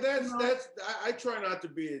know. Well, Like, I try not to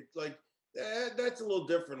be like that's a little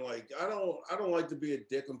different. Like I don't like to be a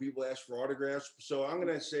dick when people ask for autographs. So I'm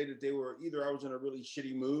gonna say that they were either I was in a really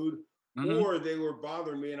shitty mood mm-hmm. or they were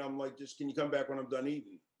bothering me, and I'm like, just can you come back when I'm done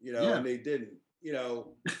eating? You know, Yeah. and they didn't. You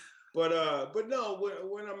know, but no,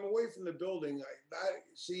 when I'm away from the building, I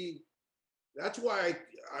see. That's why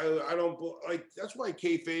I don't like. That's why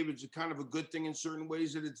kayfabe is a kind of a good thing in certain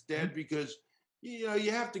ways that it's dead because you know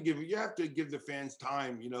you have to give the fans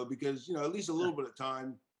time, you know, because you know at least a little bit of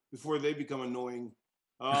time before they become annoying.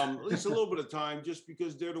 At least a little bit of time just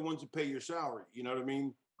because they're the ones that pay your salary. You know what I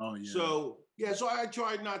mean? Oh yeah. So yeah, so I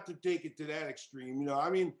tried not to take it to that extreme. You know, I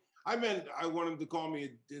mean, I want them to call me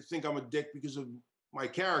think I'm a dick because of my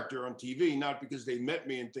character on TV, not because they met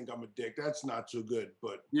me and think I'm a dick. That's not so good.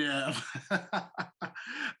 But Yeah,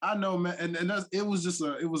 I know, man, and it was just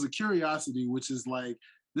it was a curiosity, which is like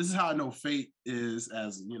this is how I know fate is,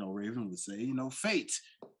 as you know, Raven would say. You know, fate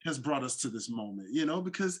has brought us to this moment. You know,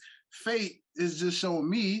 because fate is just showing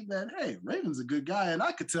me that hey, Raven's a good guy, and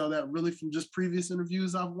I could tell that really from just previous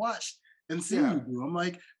interviews I've watched and seen yeah, you do. I'm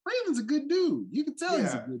like, Raven's a good dude. You can tell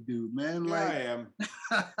he's a yeah, good dude, man. yeah, I Like, am.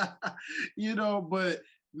 you know, but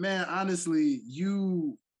man, honestly,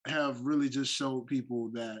 you have really just showed people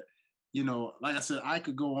that, you know, like I said, I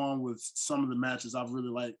could go on with some of the matches I've really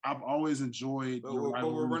liked. I've always enjoyed your But we're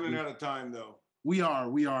rivalry running with. out of time though. We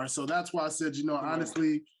are. So that's why I said, you know, Come on.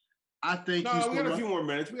 honestly, I thank you No, we so got a much. few more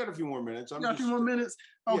minutes. We got a few more minutes. You I'm got a few just, more minutes?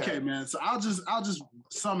 yeah. Okay, man. So I'll just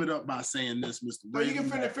sum it up by saying this, Mr. No, you can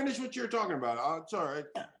Raven. finish what you're talking about. It's all right.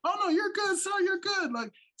 Oh no, you're good, sir. You're good.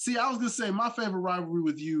 Like, see, I was gonna say my favorite rivalry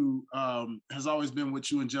with you has always been what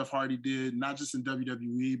you and Jeff Hardy did, not just in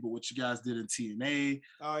WWE, but what you guys did in TNA.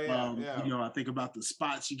 Oh yeah, yeah. You know, I think about the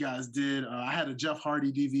spots you guys did. I had a Jeff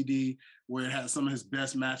Hardy DVD where it had some of his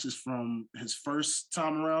best matches from his first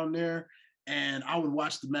time around there, and I would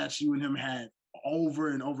watch the match you and him had over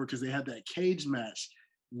and over because they had that cage match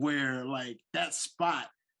where like that spot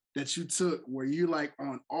that you took where you like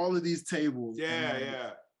on all of these tables and Yeah, like yeah.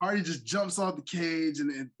 Hardy just jumps off the cage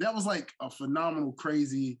and that was like a phenomenal,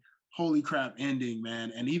 crazy, holy crap ending,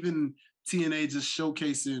 man. And even TNA just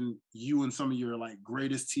showcasing you in some of your like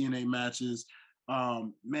greatest TNA matches.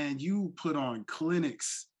 Man, you put on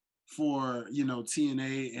clinics for you know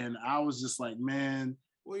TNA, and I was just like, man.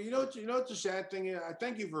 Well, you know what the sad thing is? I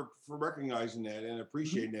thank you for recognizing that and Mm-hmm,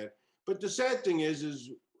 appreciating that. But the sad thing is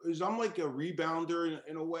I'm like a rebounder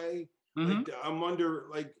in a way. mm-hmm, Like I'm under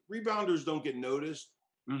like rebounders don't get noticed,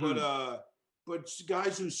 but mm-hmm.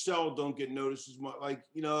 guys who sell don't get noticed as much. Like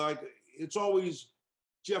you know, like it's always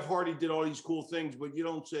Jeff Hardy did all these cool things, but you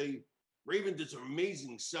don't say Raven did some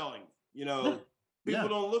amazing selling. You Yeah, know, yeah,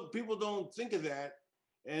 people don't think of that,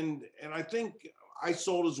 and I think I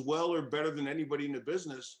sold as well or better than anybody in the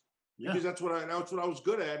business yeah. because that's what I was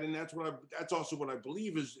good at, and that's also what I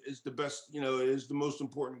believe is the best. You know, is the most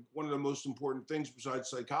important one of the most important things besides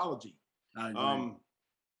psychology. I agree. Um,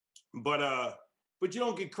 but but you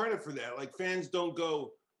don't get credit for that. Like fans don't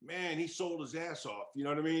go, man, he sold his ass off. You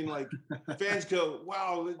know what I mean? Like fans go,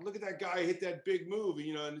 wow, look at that guy hit that big move.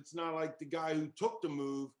 You know, and it's not like the guy who took the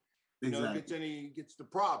move, you know, Exactly. gets the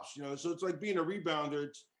props. You know, so it's like being a rebounder.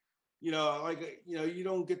 It's you know, like you know, you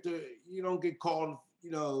don't get called.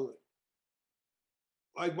 You know,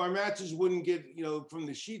 like my matches wouldn't get you know from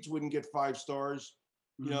the sheets wouldn't get 5 stars.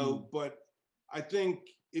 You Mm-hmm, know, but I think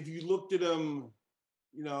if you looked at them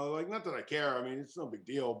you know, like not that I care. I mean, it's no big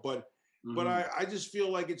deal, but mm-hmm. I just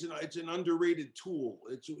feel like it's an underrated tool.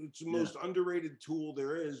 It's the Yeah. most underrated tool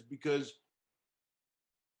there is because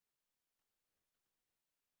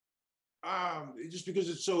just because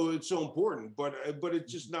it's so important. But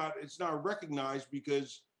it's not recognized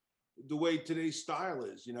because the way today's style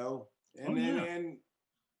is, you know, Oh and yeah. and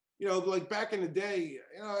you know, like back in the day,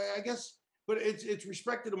 you know, I guess. But it's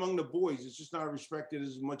respected among the boys. It's just not respected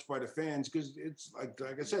as much by the fans because it's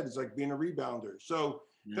like I said, it's like being a rebounder. So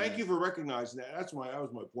thank Yeah. you for recognizing that. That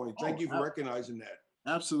was my point. Thank Oh, you for recognizing that.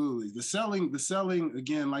 Absolutely. The selling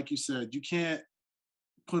again, like you said, you can't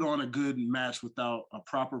put on a good match without a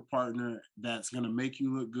proper partner that's going to make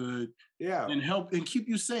you look good Yeah. and help and keep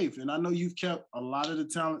you safe. And I know you've kept a lot of the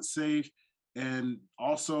talent safe and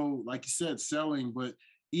also, like you said, selling, but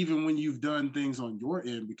even when you've done things on your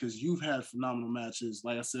end, because you've had phenomenal matches,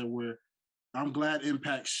 like I said, where I'm glad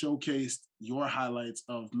Impact showcased your highlights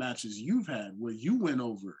of matches you've had where you went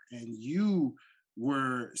over and you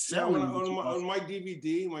were Yeah, selling what you on offer. my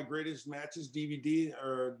DVD, my greatest matches DVD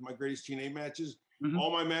or my greatest TNA matches, Mhm.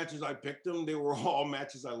 all my matches I picked them. They were all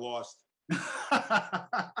matches I lost.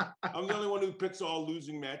 I'm the only one who picks all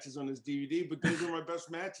losing matches on this DVD, but those are my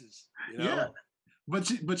best matches. You Yeah, know.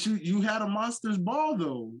 but you had a Monsters Ball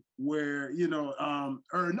though, where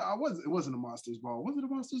or no, it wasn't a Monsters Ball. Was it a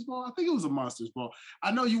Monsters Ball? I think it was a Monsters Ball.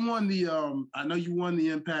 I know you won the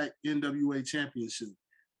Impact NWA Championship Yeah.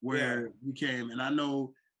 where you came, and I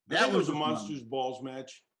know I that think it was was a a phenomenal. Monsters Balls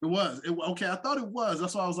match. It was. Okay, I thought it was.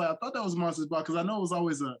 That's why I was like, I thought that was Monsters Ball because I know it was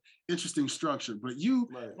always a interesting structure. But you,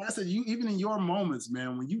 Right. like I said, you even in your moments,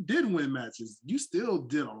 man, when you did win matches, you still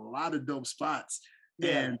did a lot of dope spots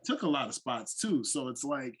Yeah. and took a lot of spots too. So it's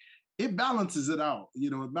like it balances it out.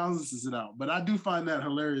 It balances it out. But I do find that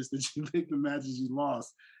hilarious that you pick the matches you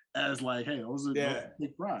lost as like, hey, those are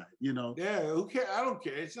big pride. Yeah. Who cares? I don't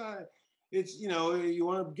care. It's not. It's you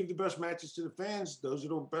want to give the best matches to the fans. Those are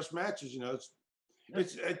the best matches.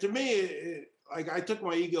 It's to me, like I took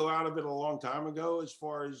my ego out of it a long time ago. As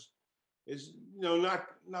far as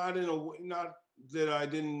not in a way, not that I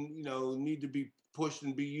didn't need to be pushed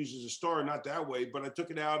and be used as a star, not that way, but I took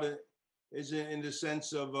it out as in the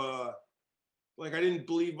sense of like I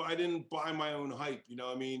didn't buy my own hype. You know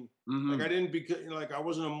what I mean? Mm-hmm. Like I didn't because like I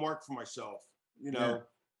wasn't a mark for myself. Yeah,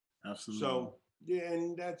 absolutely. So yeah,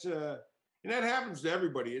 and that happens to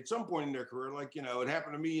everybody at some point in their career. Like it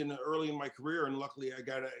happened to me early in my career, and luckily I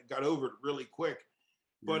got over it really quick.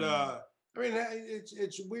 But I mean,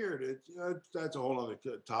 it's weird. That's a whole other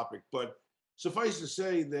topic. But suffice to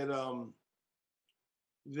say that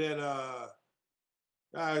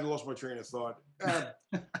I lost my train of thought.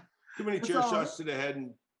 Too many chair shots to the head,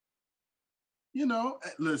 and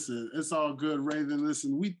listen, it's all good, Raven.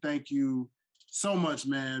 Listen, we thank you so much,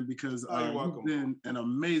 man, because you've been an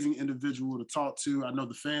amazing individual to talk to. I know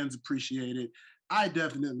the fans appreciate it. I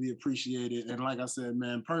definitely appreciate it. And like I said,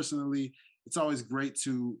 man, personally, it's always great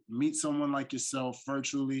to meet someone like yourself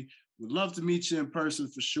virtually. Would love to meet you in person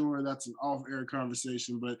for sure. That's an off-air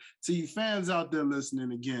conversation. But to you fans out there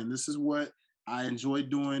listening, again, this is what I enjoy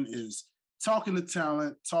doing is talking to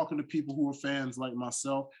talent, talking to people who are fans like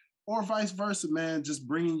myself, or vice versa, man, just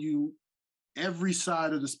bringing you every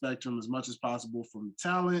side of the spectrum as much as possible, from the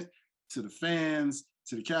talent to the fans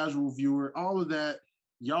to the casual viewer, all of that.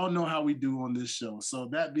 Y'all know how we do on this show. So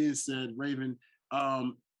that being said, Raven,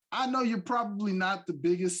 I know you're probably not the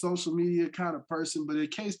biggest social media kind of person, but in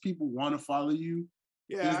case people want to follow you,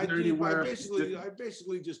 yeah, I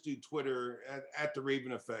basically just do Twitter at the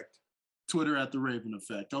Raven Effect. Twitter at the Raven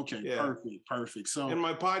Effect. Okay, yeah. Perfect. So, and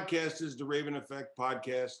my podcast is the Raven Effect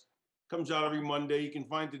podcast. Comes out every Monday. You can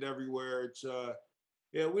find it everywhere. It's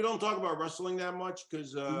we don't talk about wrestling that much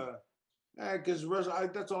because that's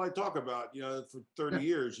all I talk about. For 30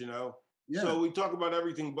 years. Yeah. So we talk about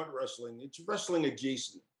everything but wrestling. It's wrestling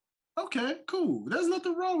adjacent. Okay, cool. There's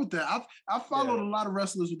nothing wrong with that. I've followed a lot of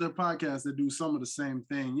wrestlers with their podcasts that do some of the same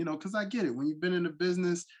thing, because I get it. When you've been in the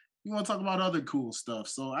business, you want to talk about other cool stuff.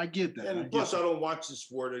 So I get that. And plus, I don't watch the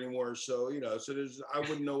sport anymore. So, I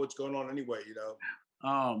wouldn't know what's going on anyway,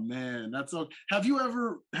 Oh man, that's okay. Have you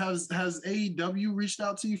ever has AEW reached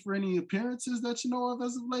out to you for any appearances that you know of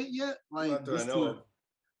as of late yet? Like, not that I know of.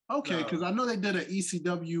 Okay, because I know they did an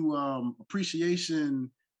ECW appreciation.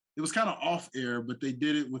 It was kind of off air, but they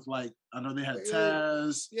did it with I know they had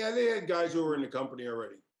Taz. Yeah, they had guys who were in the company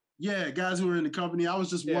already. Yeah, guys who were in the company. I was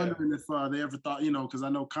just wondering if they ever thought, because I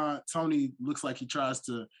know Tony looks like he tries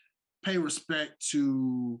to pay respect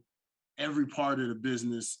to every part of the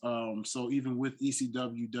business. So even with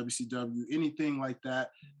ECW, WCW, anything like that,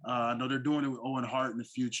 I know they're doing it with Owen Hart in the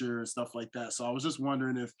future and stuff like that. So I was just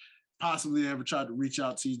wondering if possibly they ever tried to reach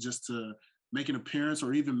out to you just to make an appearance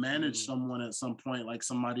or even manage someone at some point, like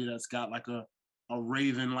somebody that's got like a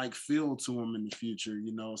Raven like feel to them in the future,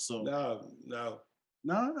 So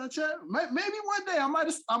no, that's it. Maybe one day I might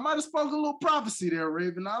have spoken a little prophecy there,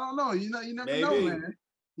 Raven. I don't know. You never know, man.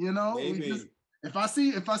 Maybe. If I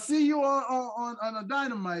see you on a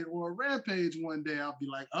Dynamite or a Rampage one day, I'll be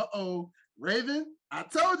like, Raven, I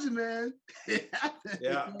told you, man.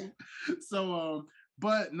 Yeah. So,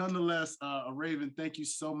 but nonetheless, Raven, thank you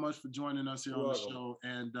so much for joining us here on the show.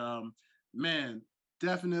 And man,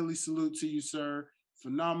 definitely salute to you, sir.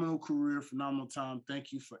 phenomenal career, phenomenal time.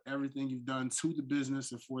 Thank you for everything you've done to the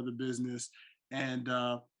business and for the business. And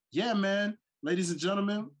yeah, man, ladies and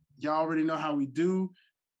gentlemen, y'all already know how we do.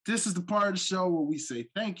 This is the part of the show where we say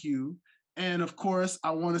thank you. And of course,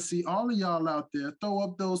 I want to see all of y'all out there throw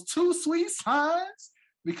up those 2 sweet signs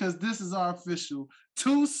because this is our official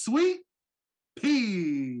 2 sweet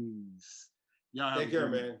peas. Y'all take care,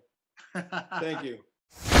 man. Thank you.